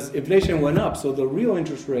because inflation went up, so the real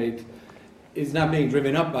interest rate is not being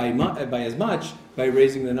driven up by as much by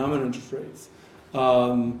raising the nominal interest rates.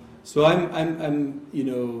 So I'm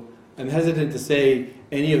hesitant to say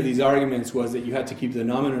any of these arguments was that you had to keep the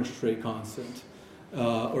nominal interest rate constant,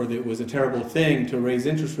 or that it was a terrible thing to raise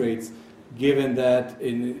interest rates, given that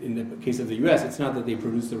in the case of the U.S., it's not that they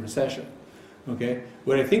produced a recession. Okay,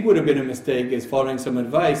 what I think would have been a mistake is following some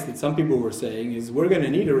advice that some people were saying is we're going to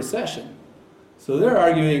need a recession. So they're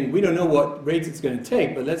arguing we don't know what rates it's going to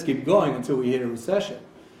take, but let's keep going until we hit a recession.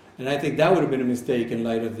 And I think that would have been a mistake in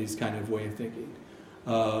light of this kind of way of thinking.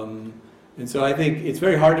 And so I think it's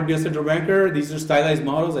very hard to be a central banker. These are stylized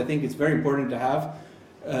models. I think it's very important to have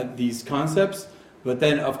these concepts. But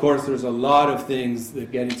then, of course, there's a lot of things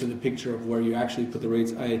that get into the picture of where you actually put the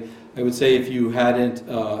rates. I would say if you hadn't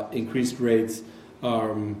increased rates,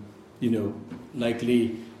 likely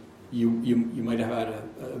you might have had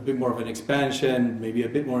a bit more of an expansion, maybe a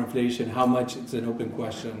bit more inflation. How much? It's an open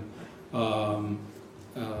question. But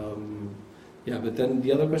then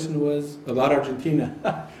the other question was about Argentina.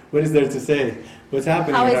 What is there to say? What's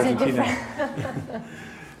happening in Argentina?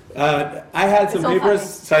 I had some papers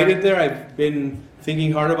cited there. I've been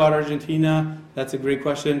thinking hard about Argentina. That's a great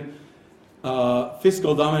question.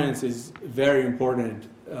 Fiscal dominance is very important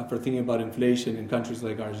for thinking about inflation in countries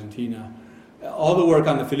like Argentina. All the work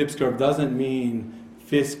on the Phillips curve doesn't mean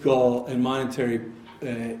fiscal and monetary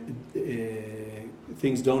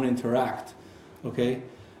things don't interact. Okay.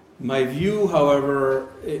 My view, however,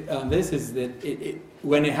 on this is that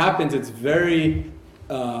when it happens, it's very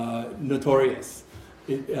notorious.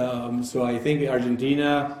 So I think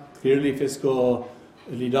Argentina, clearly fiscally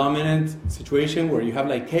dominant situation where you have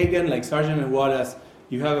like Kagan, like Sargent and Wallace,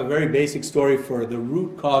 you have a very basic story for the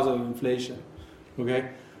root cause of inflation. Okay,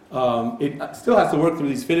 it still has to work through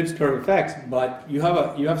these Phillips curve effects, but you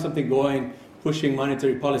have something going, pushing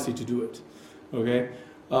monetary policy to do it. Okay,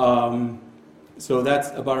 so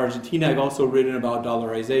that's about Argentina. I've also written about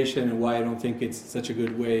dollarization and why I don't think it's such a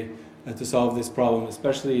good way to solve this problem,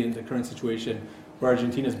 especially in the current situation where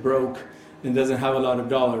Argentina's broke and doesn't have a lot of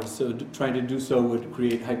dollars. So trying to do so would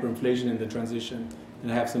create hyperinflation in the transition,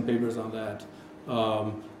 and I have some papers on that.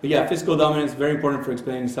 But yeah, fiscal dominance is very important for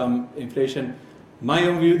explaining some inflation. My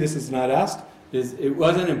own view, this is not asked, is it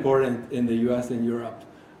wasn't important in the US and Europe.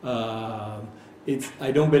 I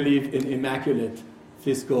don't believe in immaculate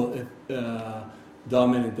fiscal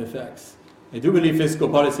dominant effects. I do believe fiscal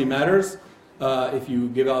policy matters. If you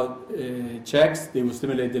give out checks, they will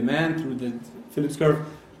stimulate demand through the Phillips curve.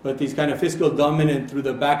 But these kind of fiscal dominant through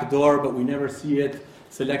the back door, but we never see it,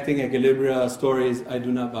 selecting equilibria stories, I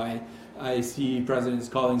do not buy. I see presidents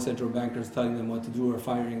calling central bankers, telling them what to do or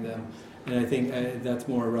firing them, and I think that's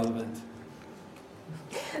more relevant.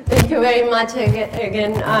 Thank you very much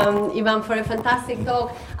again, Iván, for a fantastic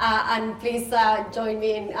talk, and please join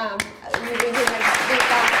me in giving him a big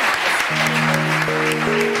round.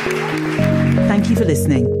 Thank you for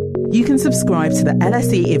listening. You can subscribe to the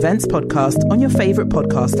LSE Events podcast on your favourite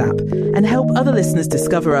podcast app and help other listeners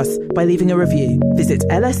discover us by leaving a review. Visit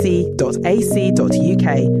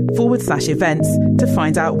lse.ac.uk/events to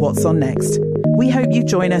find out what's on next. We hope you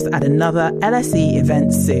join us at another LSE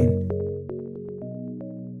event soon.